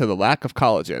due to the lack of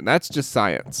collagen. That's just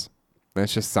science.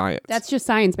 That's just science. That's just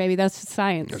science, baby. That's just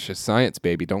science. That's just science,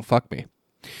 baby. Don't fuck me.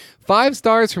 5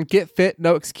 stars from Get Fit,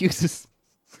 No Excuses.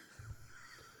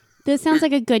 This sounds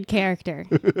like a good character.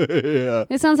 Yeah.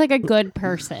 This sounds like a good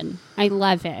person. I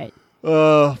love it.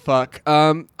 Oh, fuck.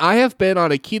 I have been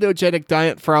on a ketogenic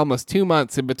diet for almost 2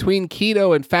 months. In between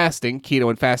keto and fasting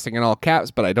in all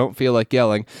caps, but I don't feel like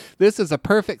yelling, this is a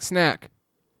perfect snack.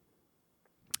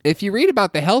 If you read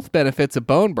about the health benefits of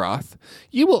bone broth,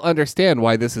 you will understand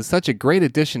why this is such a great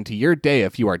addition to your day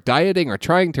if you are dieting or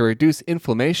trying to reduce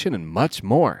inflammation and much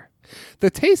more. The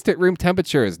taste at room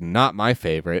temperature is not my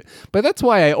favorite, but that's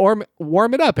why I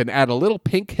warm it up and add a little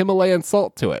pink Himalayan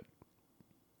salt to it.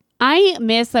 I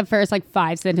missed the first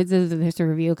 5 sentences of this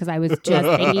review because I was just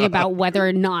thinking about whether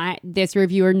or not this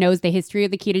reviewer knows the history of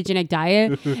the ketogenic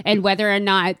diet and whether or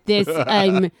not this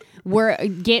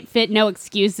Get Fit No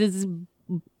Excuses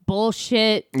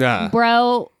bullshit,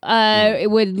 bro.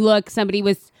 It would look somebody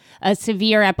with a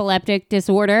severe epileptic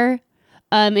disorder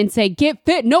and say, "Get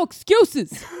fit, no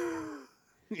excuses."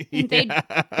 Yeah.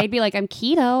 They'd be like, "I'm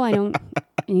keto. I don't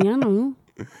know."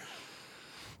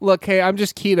 Look, hey, I'm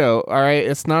just keto, all right?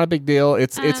 It's not a big deal.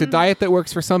 It's a diet that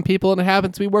works for some people, and it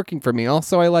happens to be working for me.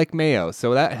 Also, I like mayo,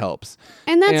 so that helps.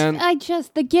 And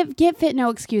the Get Fit No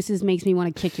Excuses makes me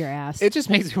want to kick your ass. It just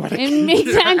makes me want to kick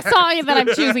your ass. I'm sorry that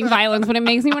I'm choosing violence, but it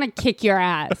makes me want to kick your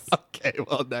ass. Okay,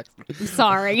 well, next. I'm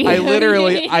sorry. I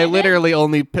literally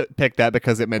only picked that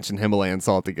because it mentioned Himalayan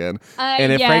salt again.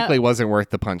 And it frankly wasn't worth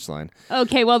the punchline.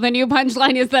 Okay, well, the new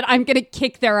punchline is that I'm going to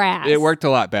kick their ass. It worked a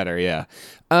lot better, yeah.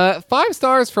 5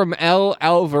 stars from El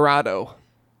Alvarado.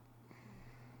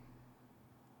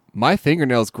 My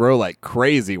fingernails grow like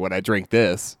crazy when I drink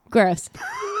this. Gross.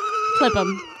 Clip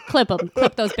them. Clip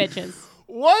those bitches.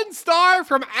 1 star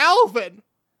from Alvin.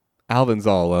 Alvin's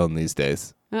all alone these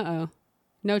days. Uh-oh.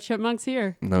 No chipmunks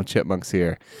here. No chipmunks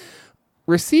here.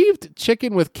 Received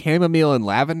chicken with chamomile and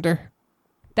lavender.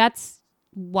 That's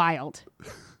wild.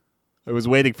 I was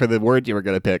waiting for the word you were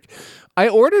going to pick. I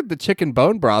ordered the chicken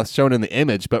bone broth shown in the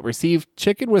image, but received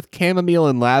chicken with chamomile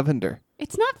and lavender.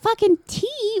 It's not fucking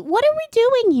tea. What are we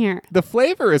doing here? The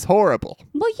flavor is horrible.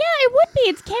 Well, yeah, it would be.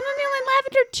 It's chamomile and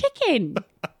lavender chicken.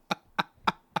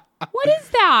 What is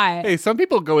that? Hey, some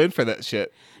people go in for that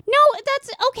shit. No,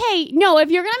 that's okay. No, if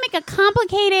you're gonna make a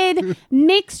complicated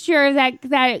mixture that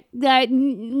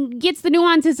gets the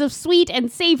nuances of sweet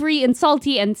and savory and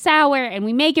salty and sour, and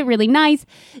we make it really nice,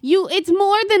 it's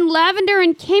more than lavender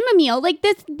and chamomile. Like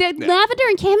this, lavender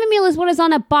and chamomile is what is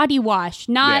on a body wash,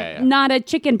 not a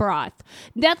chicken broth.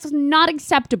 That's not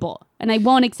acceptable, and I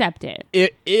won't accept it.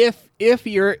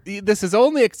 This is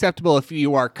only acceptable if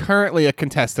you are currently a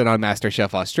contestant on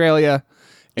MasterChef Australia.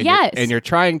 And you're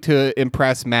trying to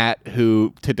impress Matt,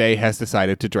 who today has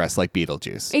decided to dress like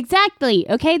Beetlejuice. Exactly.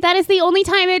 Okay, that is the only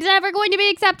time it's ever going to be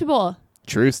acceptable.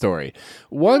 True story.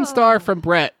 1 star from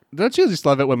Brett. Don't you just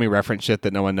love it when we reference shit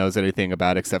that no one knows anything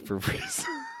about except for Reese?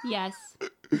 Yes.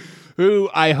 Who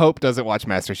I hope doesn't watch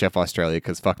MasterChef Australia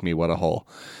because fuck me, what a hole.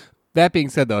 That being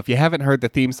said, though, if you haven't heard the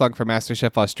theme song for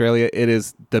MasterChef Australia, it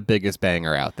is the biggest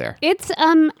banger out there. It's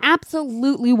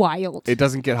absolutely wild. It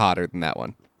doesn't get hotter than that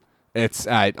one. It's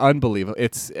unbelievable.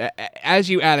 It's, as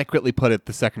you adequately put it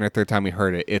the second or third time we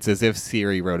heard it, it's as if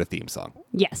Siri wrote a theme song.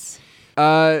 Yes.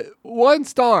 1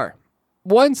 star.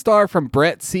 1 star from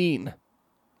Brett Scene.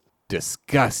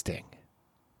 Disgusting.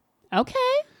 Okay.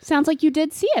 Sounds like you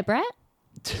did see it, Brett.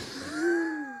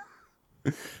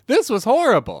 This was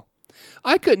horrible.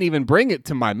 I couldn't even bring it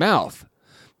to my mouth.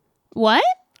 What?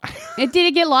 Did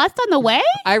it get lost on the way?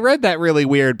 I read that really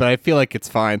weird, but I feel like it's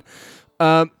fine.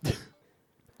 My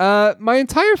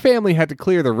entire family had to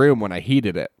clear the room when I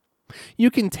heated it.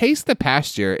 You can taste the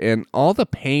pasture and all the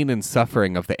pain and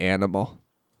suffering of the animal.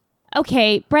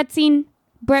 Okay, Bretzine.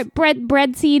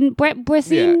 Bretzine.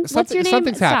 What's your name?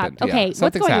 Something's happened. Okay, yeah, something's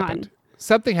what's going happened. on?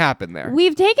 Something happened there.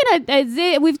 We've taken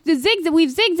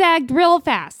we've zigzagged real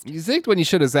fast. You zigged when you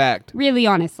should have zagged. Really,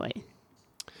 honestly.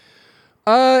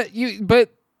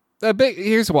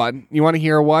 Here's one. You want to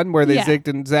hear one where they zigged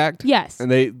and zagged? Yes.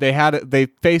 And they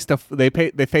faced a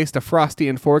Frosty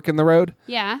and fork in the road.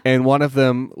 Yeah. And one of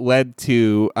them led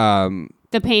to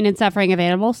the pain and suffering of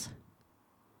animals.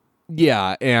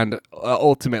 Yeah, and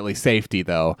ultimately safety,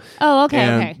 though. Oh, okay,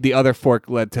 and okay. The other fork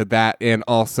led to that and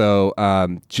also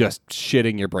just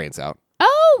shitting your brains out.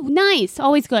 Oh, nice.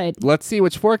 Always good. Let's see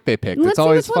which fork they picked. Let's it's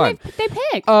always see fun. They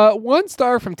picked. 1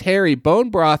 star from Terry. Bone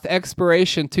broth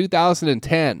expiration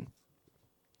 2010.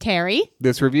 Terry?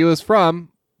 This review is from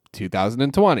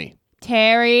 2020.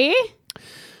 Terry?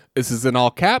 This is in all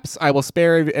caps. I will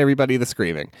spare everybody the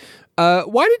screaming.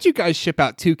 Why did you guys ship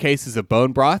out 2 cases of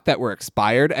bone broth that were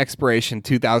expired, expiration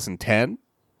 2010?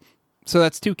 So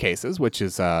that's 2 cases, which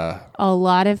is a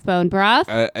lot of bone broth.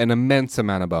 An immense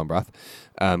amount of bone broth.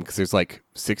 Because there's like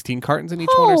 16 cartons in each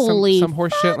one or some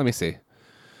horse shit. Let me see.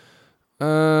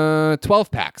 12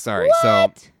 packs, sorry. What?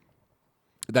 So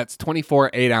that's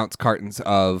 24 8-ounce cartons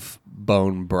of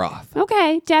bone broth.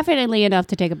 Okay, definitely enough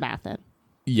to take a bath in.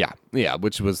 Yeah,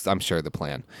 which was, I'm sure, the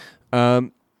plan.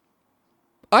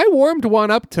 I warmed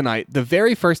one up tonight, the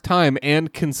very first time,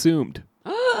 and consumed.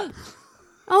 Oh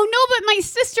no, but my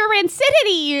sister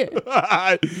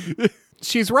Rancidity!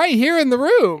 She's right here in the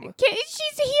room.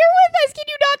 She's here with us. Can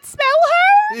you not smell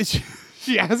her?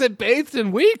 She hasn't bathed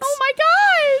in weeks. Oh my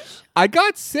gosh! I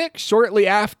got sick shortly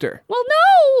after. Well,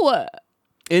 no.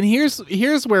 And here's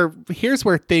where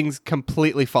things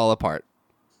completely fall apart.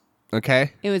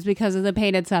 Okay? It was because of the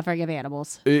pain and suffering of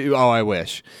animals. Oh, I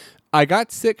wish. I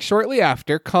got sick shortly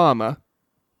after,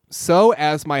 so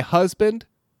as my husband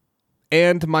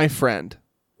and my friend.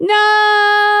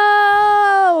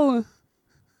 No!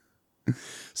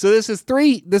 So this is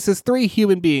three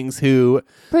human beings who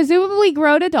presumably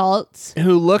grown adults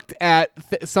who looked at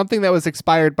something that was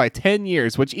expired by 10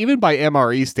 years, which even by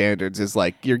MRE standards is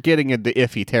like you're getting into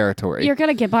iffy territory. You're going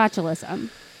to get botulism.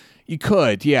 You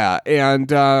could, yeah. And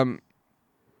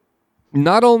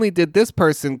not only did this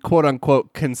person, quote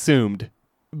unquote, consumed,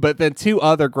 but then 2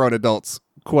 other grown adults,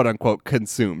 quote unquote,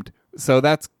 consumed. So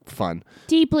that's fun.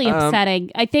 Deeply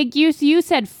upsetting. I think you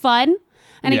said fun,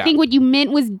 and I think what you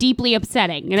meant was deeply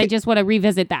upsetting, and I just want to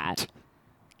revisit that.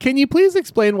 Can you please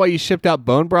explain why you shipped out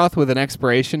bone broth with an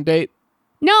expiration date?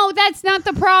 No, that's not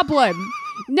the problem.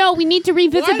 No, we need to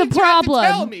revisit the problem. Why did you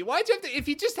have to tell me? Why'd you have to? If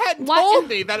you just hadn't told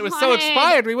me that it was so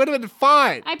expired, we would have been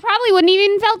fine. I probably wouldn't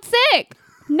even felt sick.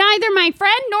 Neither my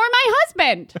friend nor my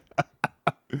husband.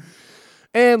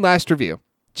 And last review,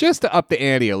 just to up the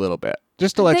ante a little bit,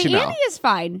 just to let you know. The ante is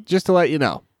fine. Just to let you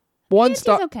know. 1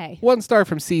 star. Okay. 1 star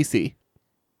from CC.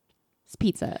 It's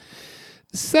pizza.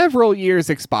 Several years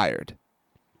expired.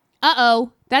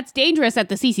 Uh-oh. That's dangerous at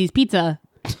the CC's Pizza.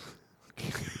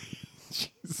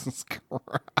 Jesus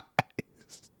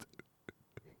Christ.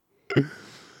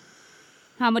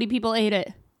 How many people ate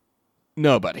it?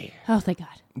 Nobody. Oh, thank God.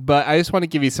 But I just want to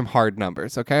give you some hard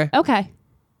numbers, okay? Okay.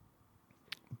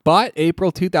 Bought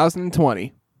April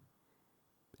 2020.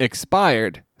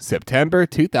 Expired September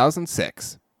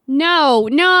 2006. No.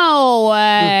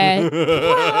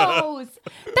 Gross.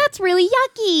 That's really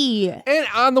yucky. And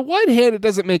on the one hand, it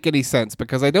doesn't make any sense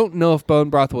because I don't know if bone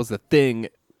broth was a thing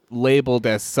labeled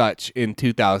as such in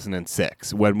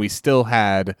 2006 when we still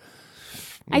had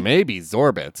maybe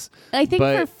Zorbits. I think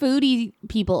for foodie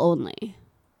people only.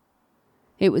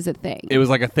 It was a thing. It was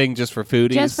like a thing just for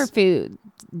foodies? Just for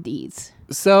foodies.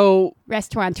 So...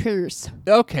 Restaurateurs.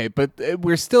 Okay, but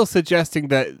we're still suggesting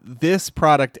that this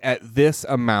product at this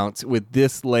amount with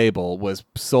this label was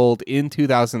sold in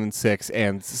 2006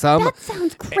 and some... That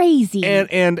sounds crazy.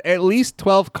 And at least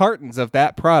 12 cartons of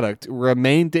that product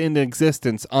remained in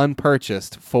existence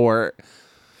unpurchased for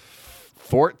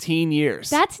 14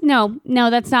 years. That's no,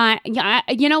 that's not.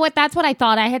 You know what? That's what I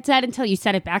thought I had said until you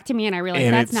said it back to me, and I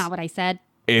realized that's not what I said.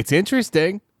 It's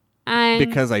interesting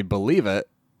because I believe it.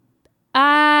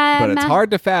 But it's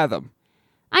hard to fathom.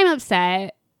 I'm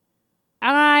upset.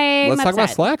 Let's talk about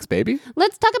slacks, baby.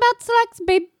 Let's talk about slacks,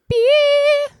 baby.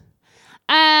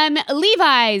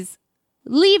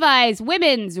 Levi's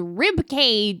women's rib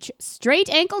cage straight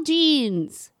ankle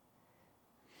jeans.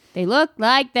 They look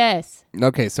like this.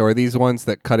 Okay, so are these ones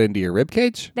that cut into your rib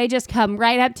cage? They just come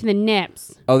right up to the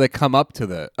nips. Oh, they come up to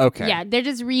the... Okay. Yeah, they're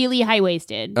just really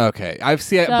high-waisted. Okay,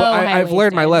 I've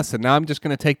learned my lesson. Now I'm just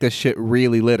going to take this shit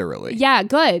really literally. Yeah,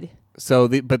 good. So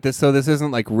this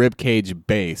isn't like rib cage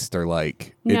based or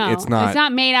like... it's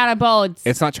not made out of bones.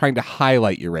 It's not trying to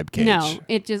highlight your rib cage. No,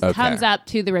 it just comes up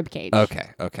to the rib cage.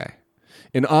 Okay.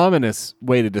 An ominous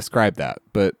way to describe that,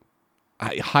 but...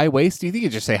 High waist? Do you think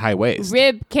you just say high waist?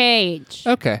 Rib cage.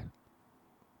 Okay.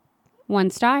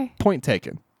 1 star. Point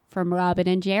taken. From Robin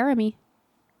and Jeremy.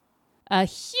 A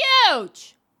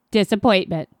huge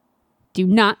disappointment. Do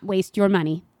not waste your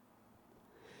money.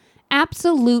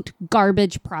 Absolute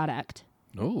garbage product.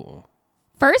 Oh.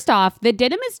 First off, the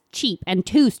denim is cheap and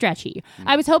too stretchy.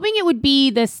 I was hoping it would be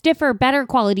the stiffer, better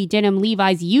quality denim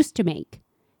Levi's used to make.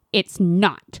 It's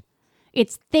not.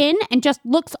 It's thin and just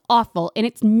looks awful, and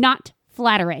it's not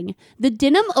flattering. The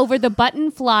denim over the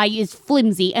button fly is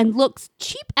flimsy and looks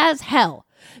cheap as hell.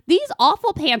 These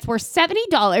awful pants were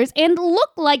 $70 and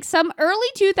look like some early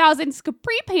 2000s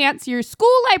capri pants your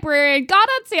school librarian got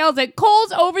on sales at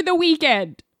Kohl's over the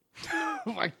weekend. Oh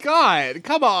my God,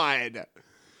 come on.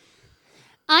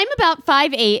 I'm about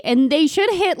 5'8", and they should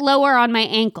hit lower on my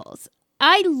ankles.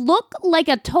 I look like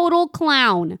a total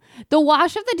clown. The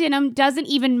wash of the denim doesn't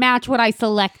even match what I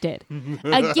selected.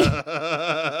 Again,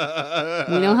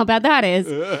 you know how bad that is.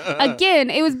 Again,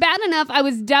 it was bad enough I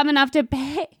was dumb enough to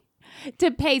pay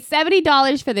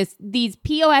 $70 for these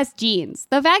POS jeans.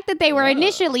 The fact that they were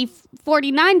initially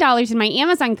 $49 in my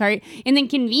Amazon cart and then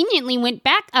conveniently went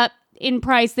back up in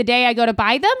price the day I go to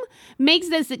buy them makes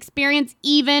this experience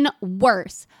even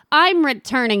worse. I'm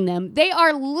returning them. They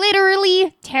are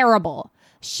literally terrible.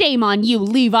 Shame on you,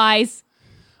 Levi's.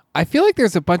 I feel like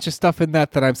there's a bunch of stuff in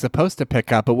that I'm supposed to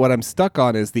pick up, but what I'm stuck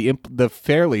on is the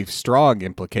fairly strong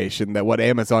implication that what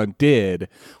Amazon did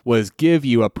was give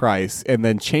you a price and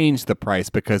then change the price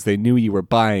because they knew you were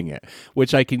buying it,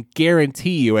 which I can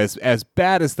guarantee you, as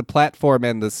bad as the platform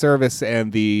and the service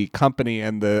and the company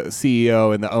and the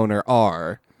CEO and the owner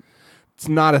are, it's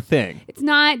not a thing. It's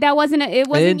not. It wasn't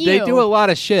and you. They do a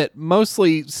lot of shit,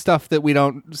 mostly stuff that we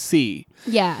don't see.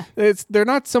 Yeah. They're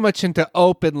not so much into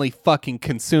openly fucking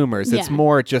consumers. It's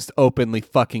more just openly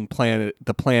fucking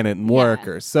the planet and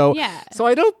workers. So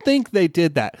I don't think they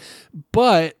did that.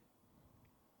 But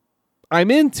I'm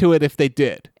into it if they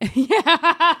did.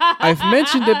 I've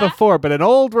mentioned it before, but an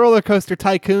old Roller Coaster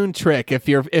Tycoon trick. If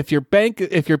your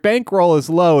bankroll is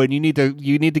low and you need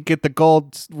to get the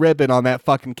gold ribbon on that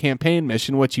fucking campaign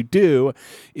mission, what you do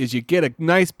is you get a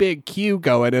nice big queue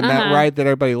going in that ride that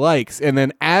everybody likes, and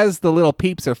then as the little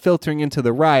peeps are filtering into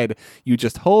the ride, you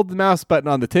just hold the mouse button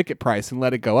on the ticket price and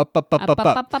let it go up,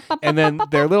 and then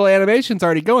their little animation's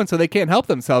already going, so they can't help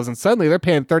themselves, and suddenly they're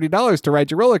paying $30 to ride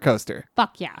your roller coaster.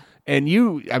 Fuck yeah. And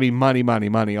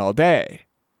money all day.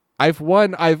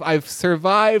 I've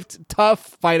survived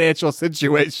tough financial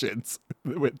situations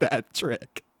with that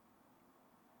trick.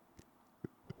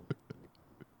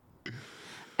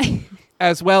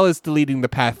 As well as deleting the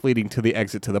path leading to the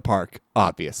exit to the park,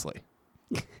 obviously.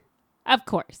 Of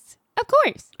course.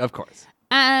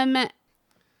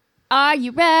 Are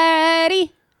you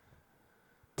ready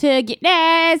to get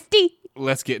nasty?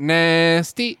 Let's get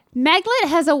nasty. Maglet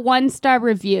has a 1-star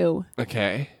review.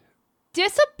 Okay.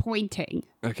 Disappointing.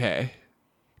 Okay.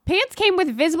 Pants came with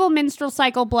visible menstrual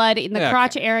cycle blood in the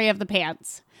crotch area of the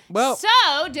pants. Well,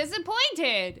 so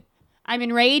disappointed. I'm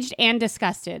enraged and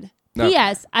disgusted. Okay.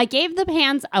 P.S. I gave the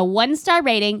pants a 1-star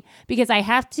rating because I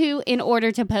have to in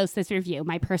order to post this review.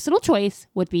 My personal choice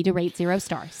would be to rate 0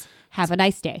 stars. Have a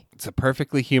nice day. It's a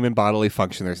perfectly human bodily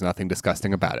function. There's nothing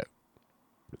disgusting about it.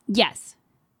 Yes.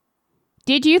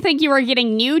 Did you think you were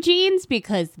getting new jeans?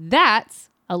 Because that's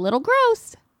a little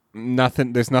gross.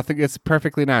 Nothing. There's nothing. It's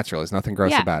perfectly natural. There's nothing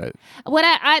gross about it. What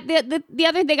the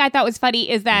other thing I thought was funny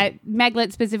is that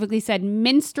Meglet specifically said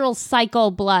menstrual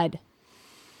cycle blood,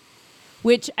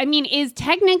 which I mean is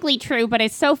technically true, but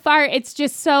it's so far it's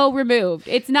just so removed.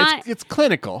 It's not. It's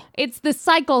clinical. It's the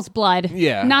cycle's blood.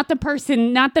 Yeah. Not the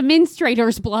person. Not the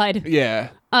menstruator's blood.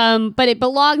 Yeah. But it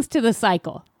belongs to the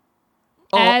cycle.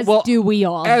 As do we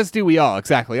all. As do we all,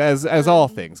 exactly. As all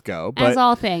things go. But as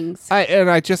all things.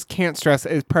 I just can't stress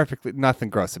it's perfectly nothing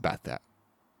gross about that.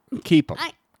 Keep them.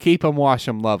 Keep them, wash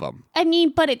them, love them. I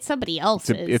mean, but it's somebody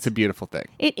else's. It's a beautiful thing.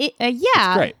 Yeah.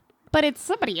 It's great. But it's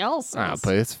somebody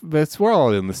else's. But we're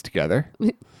all in this together.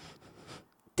 Deborah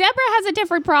has a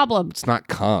different problem. It's not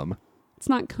cum. It's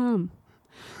not cum.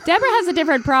 Deborah has a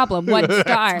different problem. 1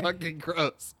 star. That's fucking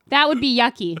gross. That would be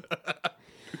yucky.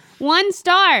 1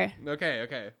 star.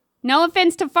 Okay. No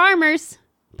offense to farmers,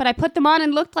 but I put them on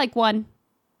and looked like one.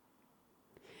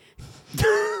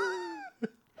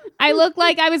 I looked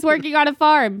like I was working on a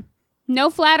farm.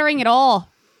 No flattering at all.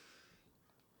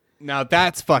 Now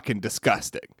that's fucking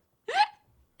disgusting.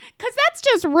 Because that's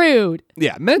just rude.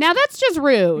 Yeah. Now that's just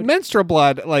rude. Menstrual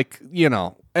blood, like,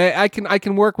 I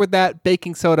can work with that.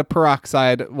 Baking soda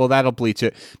peroxide, well, that'll bleach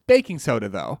it. Baking soda,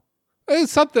 though.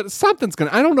 Something's gonna.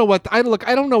 I don't know what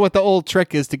the old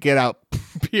trick is to get out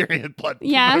period blood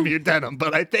from your denim,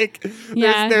 but I think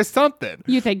there's something.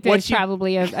 You think there's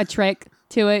probably a trick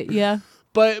to it, yeah.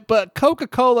 But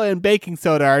Coca-Cola and baking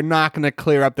soda are not going to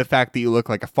clear up the fact that you look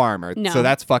like a farmer. No. So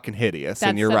that's fucking hideous,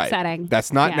 and you're upsetting. Right.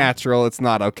 That's not natural. It's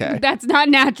not okay. That's not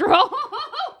natural.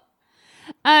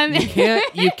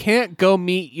 You can't go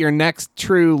meet your next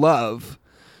true love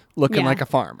looking like a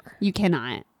farmer. You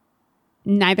cannot.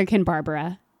 Neither can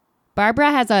Barbara. Barbara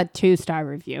has a 2-star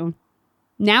review.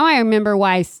 Now I remember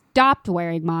why I stopped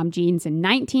wearing mom jeans in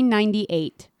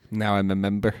 1998. Now I'm a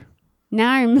member.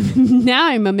 Now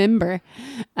I'm a member.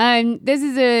 This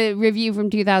is a review from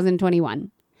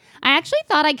 2021. I actually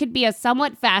thought I could be a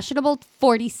somewhat fashionable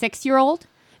 46-year-old.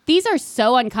 These are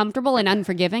so uncomfortable and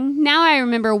unforgiving. Now I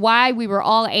remember why we were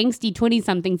all angsty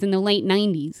 20-somethings in the late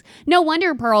 90s. No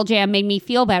wonder Pearl Jam made me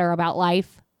feel better about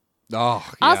life. Oh,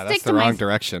 yeah, that's the wrong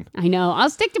direction. I know. I'll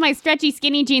stick to my stretchy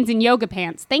skinny jeans and yoga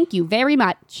pants. Thank you very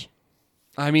much.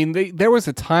 I mean, there was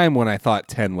a time when I thought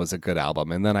 10 was a good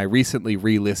album, and then I recently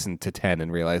re-listened to 10 and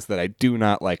realized that I do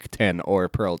not like 10 or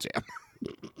Pearl Jam.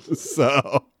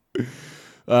 So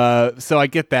I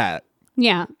get that.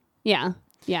 Yeah.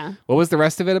 What was the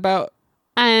rest of it about?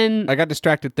 I got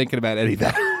distracted thinking about Eddie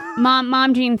Vedder.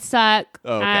 Mom jeans suck.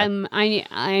 Oh, okay.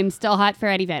 I'm still hot for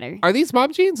Eddie Vedder. Are these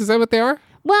mom jeans? Is that what they are?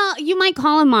 Well, you might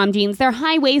call them mom jeans. They're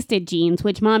high-waisted jeans,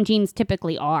 which mom jeans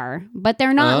typically are. But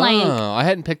they're not like... Oh, I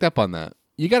hadn't picked up on that.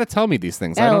 You got to tell me these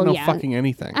things. I don't know fucking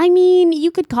anything. I mean,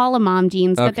 you could call them mom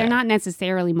jeans, but they're not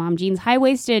necessarily mom jeans.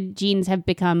 High-waisted jeans have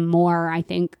become more, I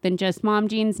think, than just mom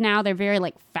jeans now. They're very,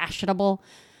 fashionable.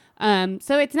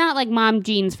 So it's not like mom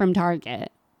jeans from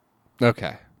Target.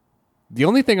 Okay. The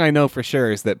only thing I know for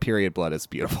sure is that period blood is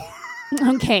beautiful.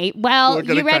 Okay, well,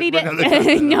 you ready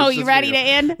to... No, you ready to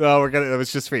end? No, that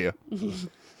was just for you.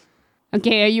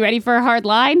 Okay, are you ready for a hard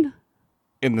line?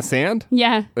 In the sand?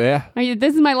 Yeah. Yeah.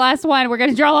 This is my last one. We're going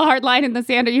to draw a hard line in the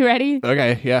sand. Are you ready?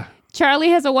 Okay, yeah.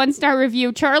 Charlie has a 1-star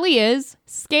review. Charlie is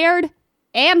scared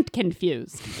and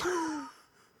confused.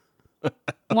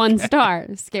 1 star,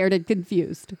 scared and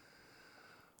confused.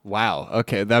 Wow.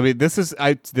 Okay. I mean, this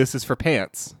is for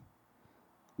pants.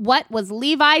 What was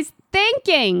Levi's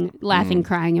thinking? Laughing,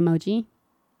 crying emoji.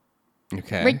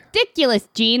 Okay. Ridiculous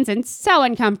jeans and so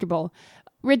uncomfortable.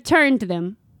 Returned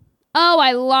them. Oh,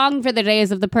 I long for the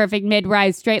days of the perfect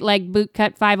mid-rise straight leg boot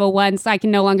cut 501s I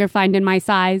can no longer find in my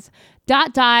size. ...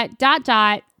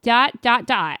 The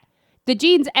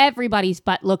jeans everybody's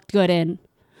butt looked good in.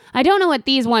 I don't know what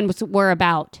these ones were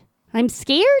about. I'm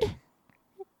scared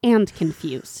and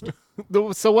confused.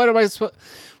 So what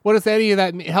does any of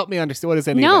that mean? Help me understand. What does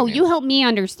any of that mean? No, you help me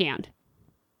understand.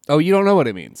 Oh, you don't know what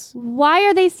it means. Why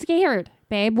are they scared,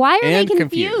 babe? Why are they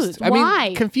confused? Why? I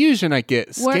mean, confusion, I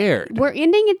get. Scared. We're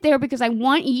ending it there because I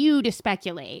want you to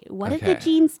speculate. What did the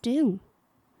jeans do?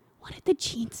 What did the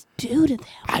jeans do to them?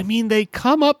 I mean, they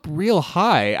come up real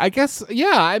high. I guess,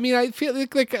 yeah. I mean, I feel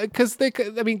like because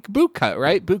boot cut,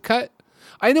 right? Boot cut.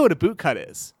 I know what a boot cut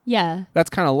is. Yeah. That's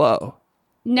kind of low.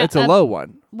 No, it's a low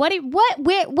one. What do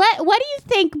you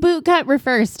think boot cut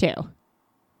refers to?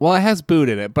 Well, it has boot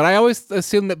in it, but I always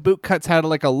assume that boot cuts had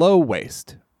like a low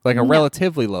waist, like a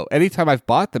relatively low. Anytime I've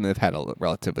bought them, they've had a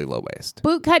relatively low waist.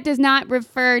 Boot cut does not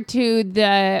refer to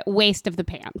the waist of the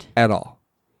pant at all.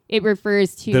 it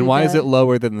refers to. Then why is it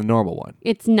lower than the normal one?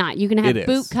 It's not. You can have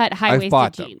bootcut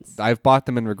high-waisted jeans. I've bought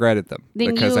them and regretted them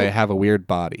because I have a weird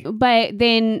body. But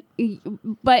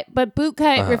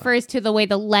bootcut refers to the way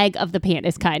the leg of the pant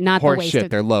is cut, not the waist.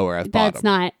 Shit, they're lower. I've bought them. That's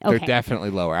not okay. They're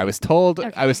definitely lower. I was told.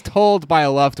 Okay. I was told by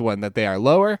a loved one that they are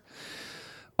lower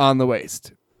on the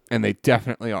waist, and they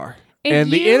definitely are.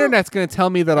 The internet's going to tell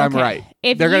me that I'm right.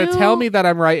 They're going to tell me that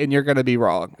I'm right, and you're going to be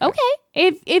wrong. Okay.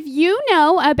 If you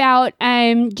know about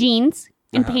jeans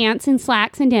and pants and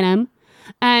slacks and denim,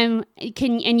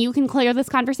 you can clear this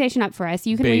conversation up for us.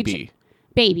 You can you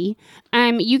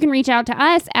can reach out to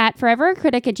us at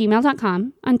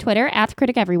forevercritic@gmail.com, on Twitter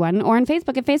 @criticeveryone, or on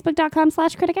Facebook at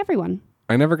facebook.com/criticeveryone.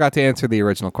 I never got to answer the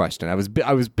original question. I was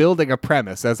building a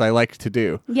premise, as I like to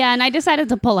do. Yeah, and I decided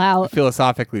to pull out.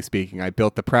 Philosophically speaking, I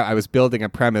was building a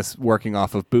premise working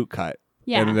off of bootcut.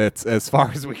 Yeah, and that's as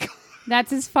far as we got.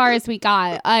 That's as far as we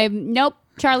got. Nope.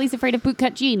 Charlie's afraid of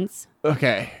bootcut jeans.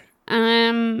 Okay.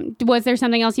 Was there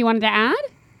something else you wanted to add?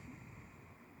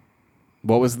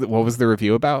 What was the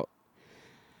review about?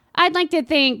 I'd like to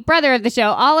thank brother of the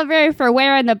show, Oliver, for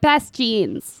wearing the best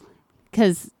jeans,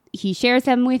 because he shares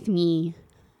them with me.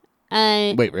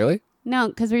 Wait, really? No,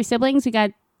 because we're siblings. We got.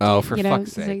 Oh, for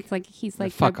fuck's sake! It's like he's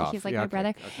like fuck off. He's like my brother.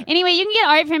 Okay. Anyway, you can get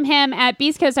art from him at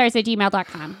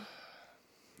beastcoaststars@gmail.com.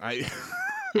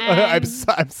 I'm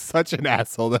such an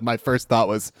asshole that my first thought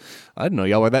was, I didn't know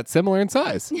y'all were that similar in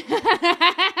size.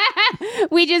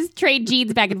 We just trade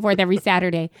jeans back and forth every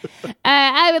Saturday.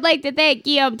 I would like to thank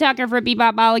Guillaume Tucker for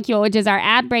Bebop Molecule, which is our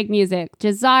ad break music.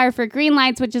 Jazar for Green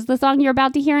Lights, which is the song you're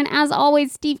about to hear. And as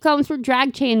always, Steve Combs for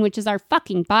Drag Chain, which is our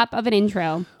fucking bop of an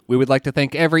intro. We would like to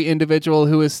thank every individual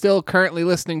who is still currently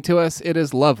listening to us. It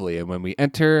is lovely. And when we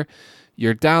enter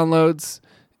your downloads,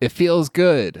 it feels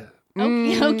good.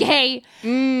 Okay.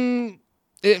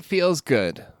 It feels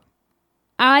good.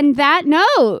 On that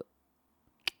note,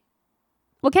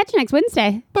 we'll catch you next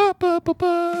Wednesday. Ba, ba, ba,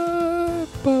 ba,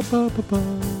 ba, ba, ba,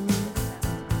 ba.